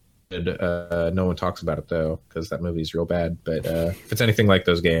 no one talks about it though because that movie's real bad. But if it's anything like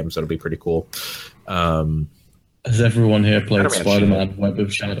those games, it'll be pretty cool. Has everyone here played Spider-Man Spider-Man Web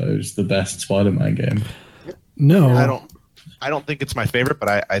of Shadows, the best Spider-Man game? No. I don't think it's my favorite,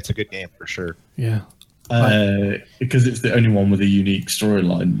 but it's a good game for sure. Yeah. Because it's the only one with a unique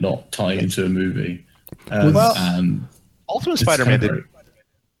storyline, not tying into a movie. Well, and Ultimate it's Spider-Man kinda didn't.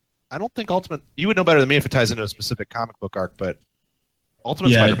 I don't think Ultimate. You would know better than me if it ties into a specific comic book arc, but Ultimate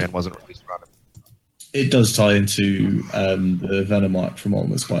Yeah, Spider-Man wasn't released around it. It does tie into the Venom arc from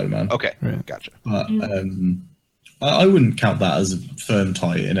Ultimate Spider-Man. Okay, Right. gotcha. But I wouldn't count that as a firm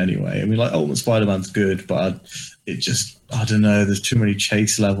tie in anyway. I mean, like, Ultimate Spider-Man's good, but I don't know, there's too many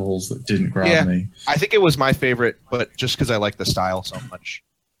chase levels that didn't grab me. I think it was my favorite, but just because I like the style so much.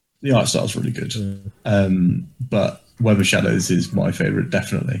 The art style's really good. But Web of Shadows is my favorite,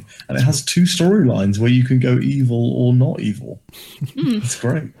 definitely. And it has two storylines where you can go evil or not evil. It's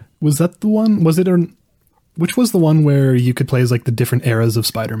great. Was that the one? Was it which was the one where you could play as like the different eras of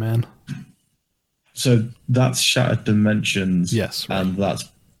Spider-Man? So that's Shattered Dimensions. Yes, right. And that's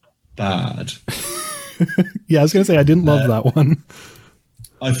bad. Yeah, I was gonna say I didn't love that one.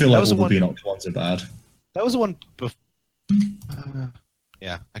 I feel That like was all the the one- Beanox ones are bad. That was the one.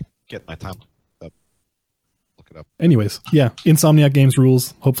 Yeah, I get my time. Look it up. Anyways, yeah, Insomniac Games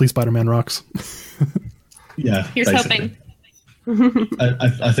rules. Hopefully, Spider-Man rocks. Yeah. Here's basically.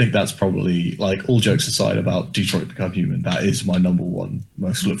 I think that's probably, like, all jokes aside about Detroit Become Human, that is my number one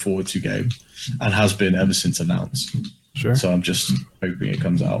most look forward to game and has been ever since announced. Sure. So I'm just hoping it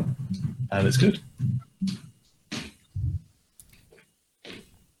comes out and it's good.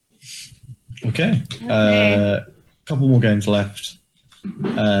 Okay. Couple more games left.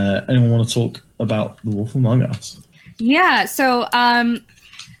 Anyone want to talk about The Wolf Among Us? Yeah, so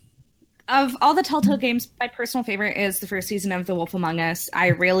of all the Telltale games, my personal favorite is the first season of The Wolf Among Us. I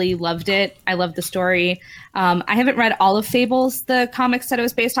really loved it. I loved the story. I haven't read all of Fables, the comics that it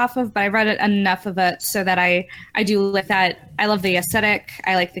was based off of, but I read enough of it so that I do like that. I love the aesthetic.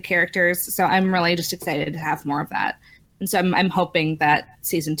 I like the characters. So I'm really just excited to have more of that. And so I'm hoping that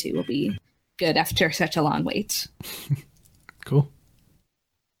season 2 will be good after such a long wait. Cool.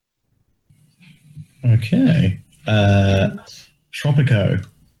 Okay. Tropico.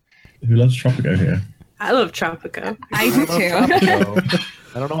 Who loves Tropico here? I love Tropico. I do too.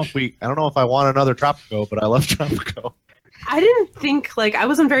 I don't know if I want another Tropico, but I love Tropico. I didn't think I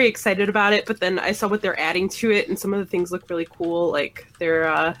wasn't very excited about it, but then I saw what they're adding to it, and some of the things look really cool. Like they're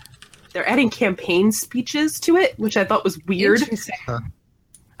adding campaign speeches to it, which I thought was weird. Interesting.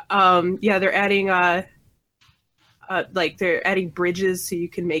 Yeah, they're adding they're adding bridges so you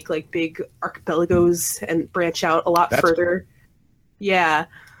can make like big archipelagos and branch out a lot further. Cool. Yeah.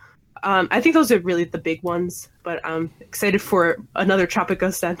 I think those are really the big ones, but I'm excited for another Tropico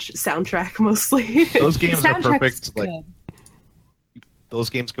soundtrack mostly. Those games are Soundtrack's perfect. Like good. those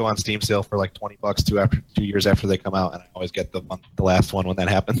games go on Steam sale for like $20 2 years after they come out, and I always get the last one when that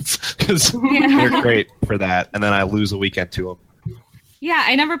happens because Yeah. they're great for that. And then I lose a weekend to them. Yeah,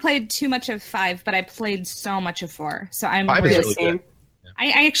 I never played too much of 5, but I played so much of 4. So I'm 5 is really, really good.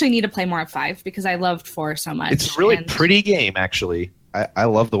 I actually need to play more of 5 because I loved 4 so much. It's a really pretty game, actually. I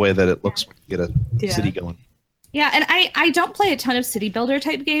love the way that it looks when you get a city going. Yeah, and I don't play a ton of city builder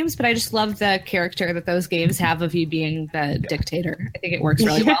type games, but I just love the character that those games have of you being the dictator. I think it works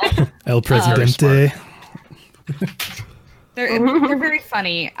really well. El Presidente. They're very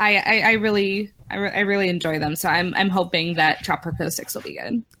funny. I really enjoy them. So I'm hoping that Tropico 6 will be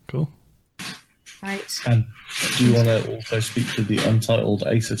good. Cool. Right. And do you want to also speak to the untitled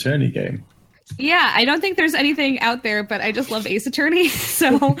Ace Attorney game? Yeah, I don't think there's anything out there, but I just love Ace Attorney.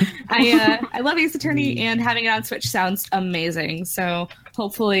 So I love Ace Attorney, and having it on Switch sounds amazing. So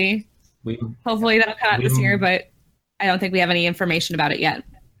hopefully that'll come out this year, but I don't think we have any information about it yet.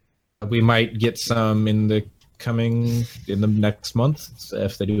 We might get some in the next month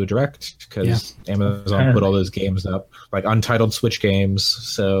if they do a direct, because Amazon put all those games up, like untitled Switch games.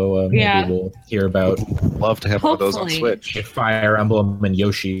 So maybe we'll hear about. Love to have one of those on Switch. Fire Emblem and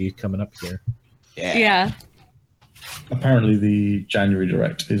Yoshi coming up here. Yeah. Apparently, the January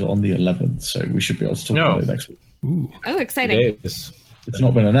direct is on the 11th, so we should be able to talk about it next week. Ooh. Oh, exciting! It's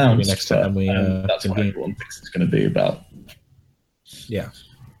not been announced. Next time that's what everyone thinks it's going to be about. Yeah.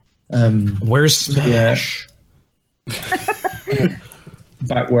 Where's Smash?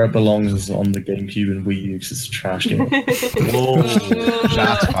 Back where it belongs on the GameCube and Wii U, because it's a trash game. Whoa!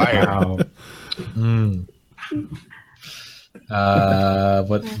 Shots fired. Wow.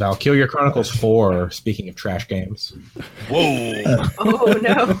 Valkyria Chronicles 4, speaking of trash games. Whoa! Oh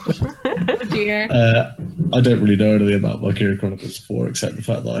no! Oh dear. I don't really know anything about Valkyria Chronicles 4 except the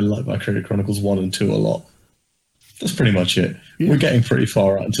fact that I like Valkyria Chronicles 1 and 2 a lot. That's pretty much it. Yeah. We're getting pretty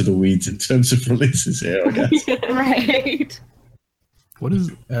far out into the weeds in terms of releases here, I guess. Right. What is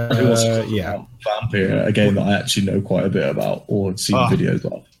Vampire, a game that I actually know quite a bit about or seen videos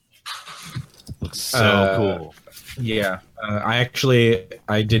of. Looks so cool. Yeah, I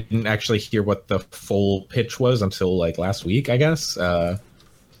didn't actually hear what the full pitch was until like last week, I guess.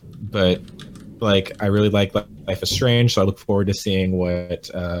 But like, I really like Life is Strange, so I look forward to seeing what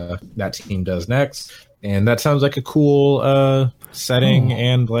that team does next. And that sounds like a cool setting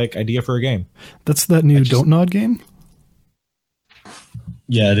and like idea for a game. That's that new Don't Nod game?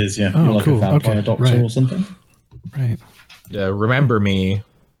 Yeah, it is, yeah. Oh, You're like cool. a vampire doctor or something? Right. Remember Me,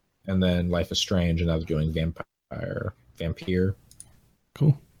 and then Life is Strange, and I was doing Vampire.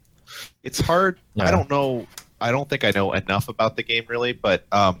 Cool. It's hard. Yeah. I don't know. I don't think I know enough about the game really, but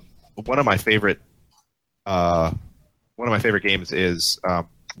one of my favorite games is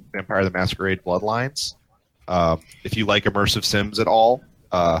Vampire the Masquerade Bloodlines. If you like immersive sims at all,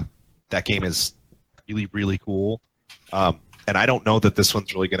 that game is really, really cool. And I don't know that this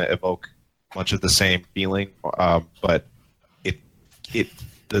one's really going to evoke much of the same feeling, but the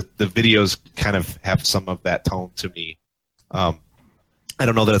videos kind of have some of that tone to me. I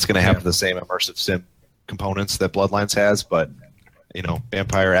don't know that it's going to have the same immersive sim components that Bloodlines has, but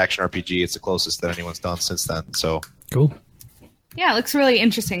vampire action RPG, it's the closest that anyone's done since then. So cool. Yeah, it looks really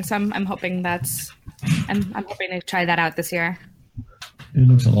interesting. So I'm hoping I'm hoping to try that out this year. It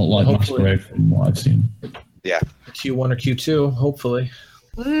looks a lot like Masquerade from what I've seen. Yeah. Q1 or Q2, hopefully.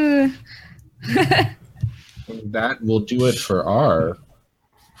 Ooh. That will do it for our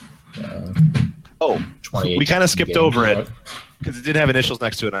 2018. We kind of skipped over it because it did have initials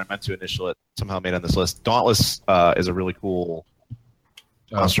next to it, and I meant to initial it. Somehow made on this list. Dauntless is a really cool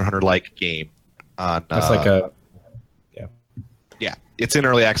Monster Hunter-like game. That's like a... Yeah, it's in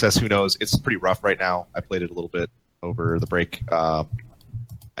early access. Who knows? It's pretty rough right now. I played it a little bit over the break. I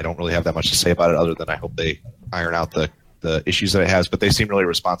don't really have that much to say about it other than I hope they iron out the issues that it has, but they seem really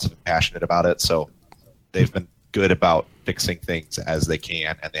responsive and passionate about it, so they've been good about fixing things as they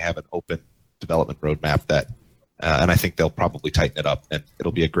can, and they have an open development roadmap that, and I think they'll probably tighten it up, and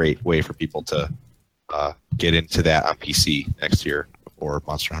it'll be a great way for people to get into that on PC next year for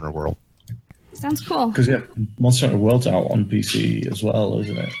Monster Hunter World. Sounds cool. Because Monster Hunter World's out on PC as well,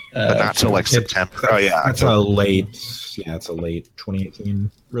 isn't it? But not till like September. Oh yeah, it's a late 2018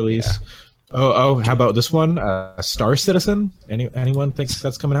 release. Yeah. Oh, how about this one? Star Citizen? Anyone thinks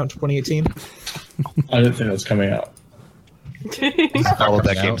that's coming out in 2018? I don't think that's coming out. I followed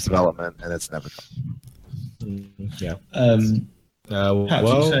that game's development, and it's never come. Yeah.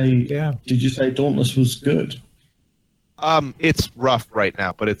 Did you say Dauntless was good? It's rough right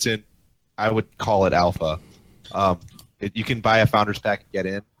now, but it's in. I would call it alpha. You can buy a founder's pack and get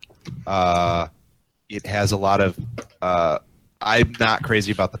in. It has a lot of. I'm not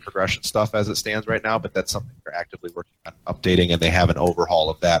crazy about the progression stuff as it stands right now, but that's something they're actively working on updating, and they have an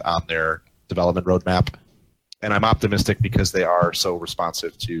overhaul of that on their development roadmap. And I'm optimistic because they are so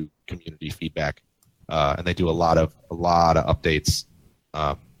responsive to community feedback, and they do a lot of updates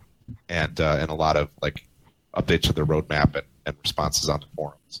and a lot of like updates to their roadmap and responses on the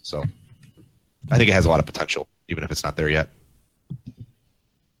forums. So I think it has a lot of potential, even if it's not there yet.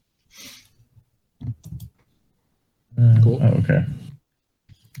 Cool. Oh, okay.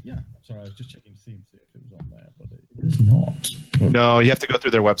 Yeah, sorry, I was just checking Steam to see if it was on there, but it is not. No, you have to go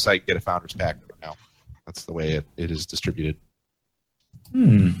through their website and get a founder's pack now. That's the way it is distributed.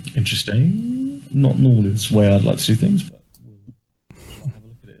 Interesting. Not normally this way I'd like to do things, but we'll have a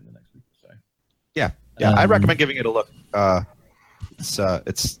look at it in the next week or so. Yeah, I recommend giving it a look. It's I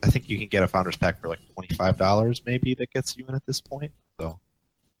think you can get a founder's pack for like $25 maybe that gets you in at this point. So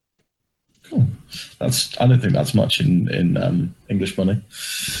cool. I don't think that's much in English money.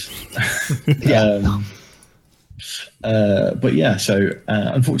 Yeah. But yeah, so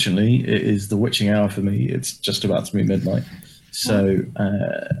unfortunately, it is the witching hour for me. It's just about to be midnight, so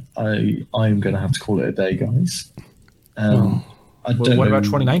I'm going to have to call it a day, guys. What about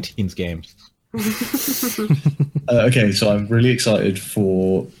 2019's games? Okay, so I'm really excited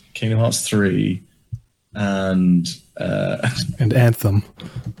for Kingdom Hearts 3 and Anthem.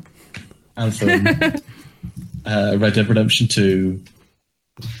 Red Dead Redemption 2.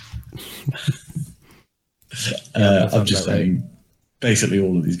 I'm just saying, basically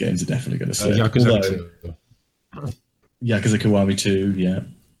all of these games are definitely going to slip. Yakuza 2. Yakuza Kiwami 2, yeah.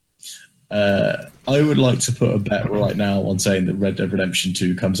 I would like to put a bet right now on saying that Red Dead Redemption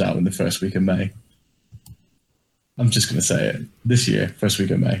 2 comes out in the first week of May. I'm just going to say it. This year, first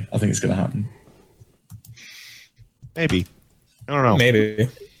week of May. I think it's going to happen. maybe. I don't know. Maybe.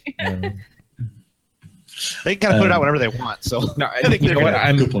 They can kind of put it out whenever they want. So No, I think you know what?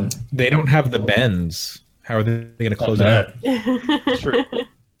 Good point. They don't have the bends. How are they going to close it out? True.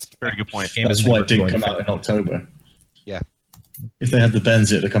 It's a very good point. Game That's is why never it didn't going come out in October. Yeah. If they had the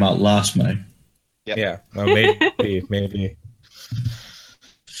Benz, it'd have come out last May. Yep. Yeah, maybe.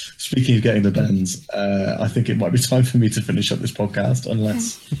 Speaking of getting the Benz, I think it might be time for me to finish up this podcast,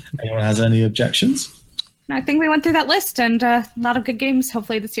 unless anyone has any objections. I think we went through that list, and a lot of good games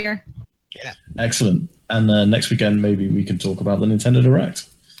hopefully this year. Yeah. Excellent. And next weekend, maybe we can talk about the Nintendo Direct.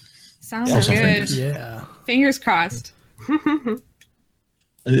 Sounds Yeah. good. Yeah. Fingers crossed.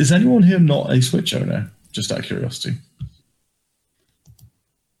 Is anyone here not a Switch owner? Just out of curiosity.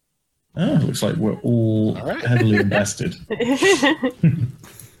 Oh, looks like we're all right. heavily invested.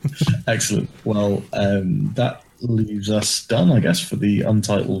 Excellent. Well, that leaves us done, I guess, for the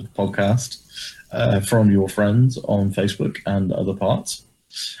Untitled podcast from your friends on Facebook and other parts.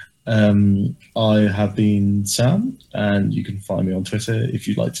 I have been Sam, and you can find me on Twitter if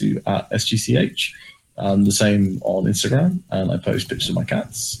you'd like to at SGCH. The same on Instagram, and I post pictures of my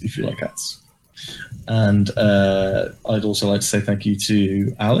cats if you like cats. And I'd also like to say thank you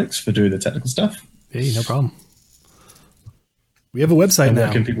to Alex for doing the technical stuff. Hey, no problem. We have a website And now.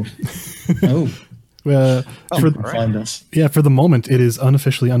 where can people? Oh, find us. Yeah, for the moment, it is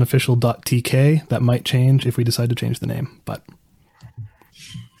unofficial.tk. That might change if we decide to change the name, but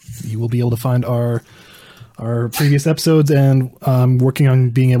you will be able to find our previous episodes, and working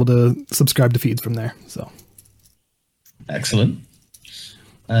on being able to subscribe to feeds from there. So Excellent.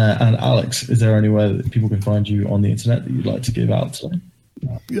 And Alex, is there anywhere that people can find you on the internet that you'd like to give out today?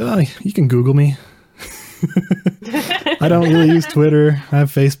 you can Google me. I don't really use Twitter. I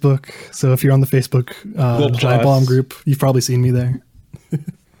have Facebook, so if you're on the Facebook Giant Bomb group, you've probably seen me there.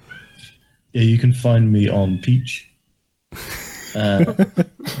 Yeah, you can find me on Peach.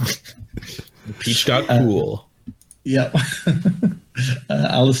 Peach.cool. Yeah.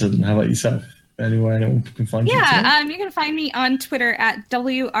 Alison, how about yourself? Anywhere anyone can find you? Yeah, you can find me on Twitter at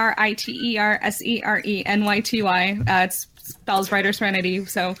WRITERSERENYTY. It spells Writer Serenity.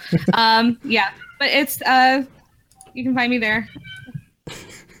 So, yeah, but it's you can find me there.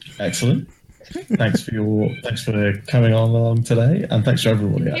 Excellent. Thanks for coming on along today, and thanks to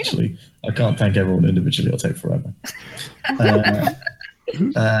everybody. Actually, I can't thank everyone individually. It'll take forever.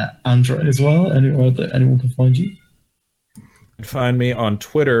 Andrea as well. Anywhere that anyone can find you? You can find me on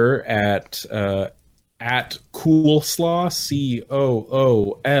Twitter at Coolslaw,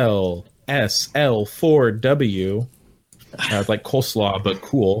 COOLSL4W. Like coleslaw, but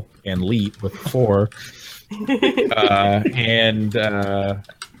cool, and leet with 4. And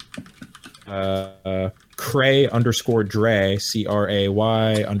Cray_Dre,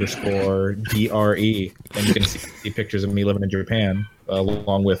 CRAY_DRE. And you can see pictures of me living in Japan,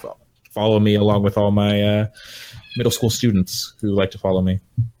 along with all my middle school students who like to follow me.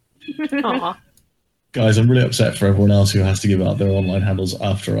 Aw. Guys, I'm really upset for everyone else who has to give out their online handles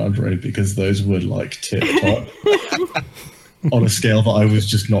after Andre, because those were like tip top on a scale that I was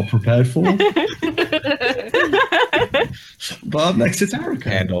just not prepared for. But up next it's Erica.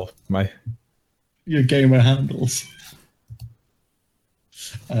 Handle my. Your gamer handles.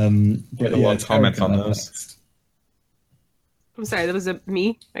 But yeah, it's comments Erica on up those. next. I'm sorry, that was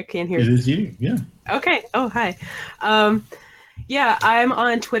me. I can't hear. It is you, yeah. Okay. Oh, hi. Yeah, I'm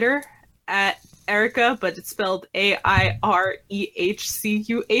on Twitter at Erica, but it's spelled AIREHCUH.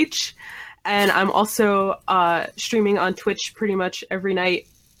 And I'm also streaming on Twitch pretty much every night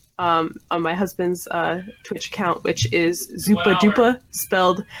on my husband's Twitch account, which is Zupa Dupa,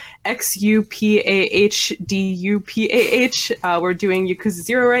 spelled XUPAHDUPAH. We're doing Yakuza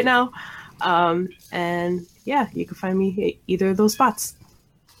 0 right now. And yeah, you can find me at either of those spots.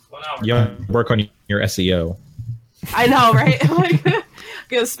 You work on your SEO. I know, right? I'm like,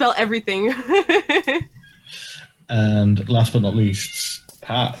 gonna spell everything. And last but not least,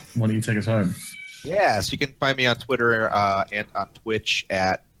 Pat, why don't you take us home? Yes, you can find me on Twitter and on Twitch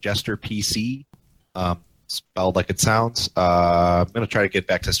at JesterPC, spelled like it sounds. I'm going to try to get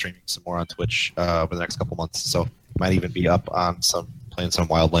back to streaming some more on Twitch over the next couple months, so might even be up on playing some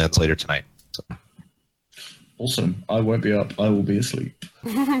Wildlands later tonight. So. Awesome. I won't be up. I will be asleep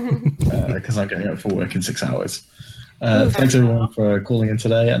because I'm getting up for work in 6 hours. Thanks everyone for calling in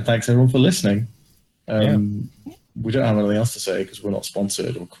today, and thanks everyone for listening. We don't have anything else to say because we're not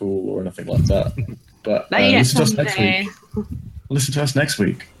sponsored or cool or anything like that. But listen to us next week. Listen to us next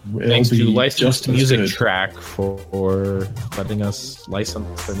week. Thanks to Licensed Music good. Track for letting us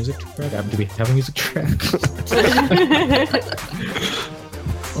license their music track. Do we have a music track?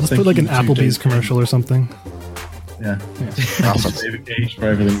 Let's put like an Applebee's commercial or something. Yeah. Awesome. David Cage for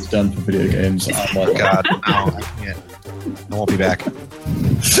everything he's done for video games. Oh my god. No, I can't. I won't be back.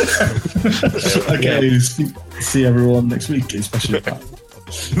 Okay, see everyone next week, especially Pat.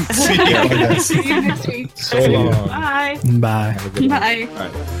 See you. See you next week. So long. Bye. Bye. Have a good one. Bye. All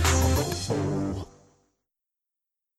right.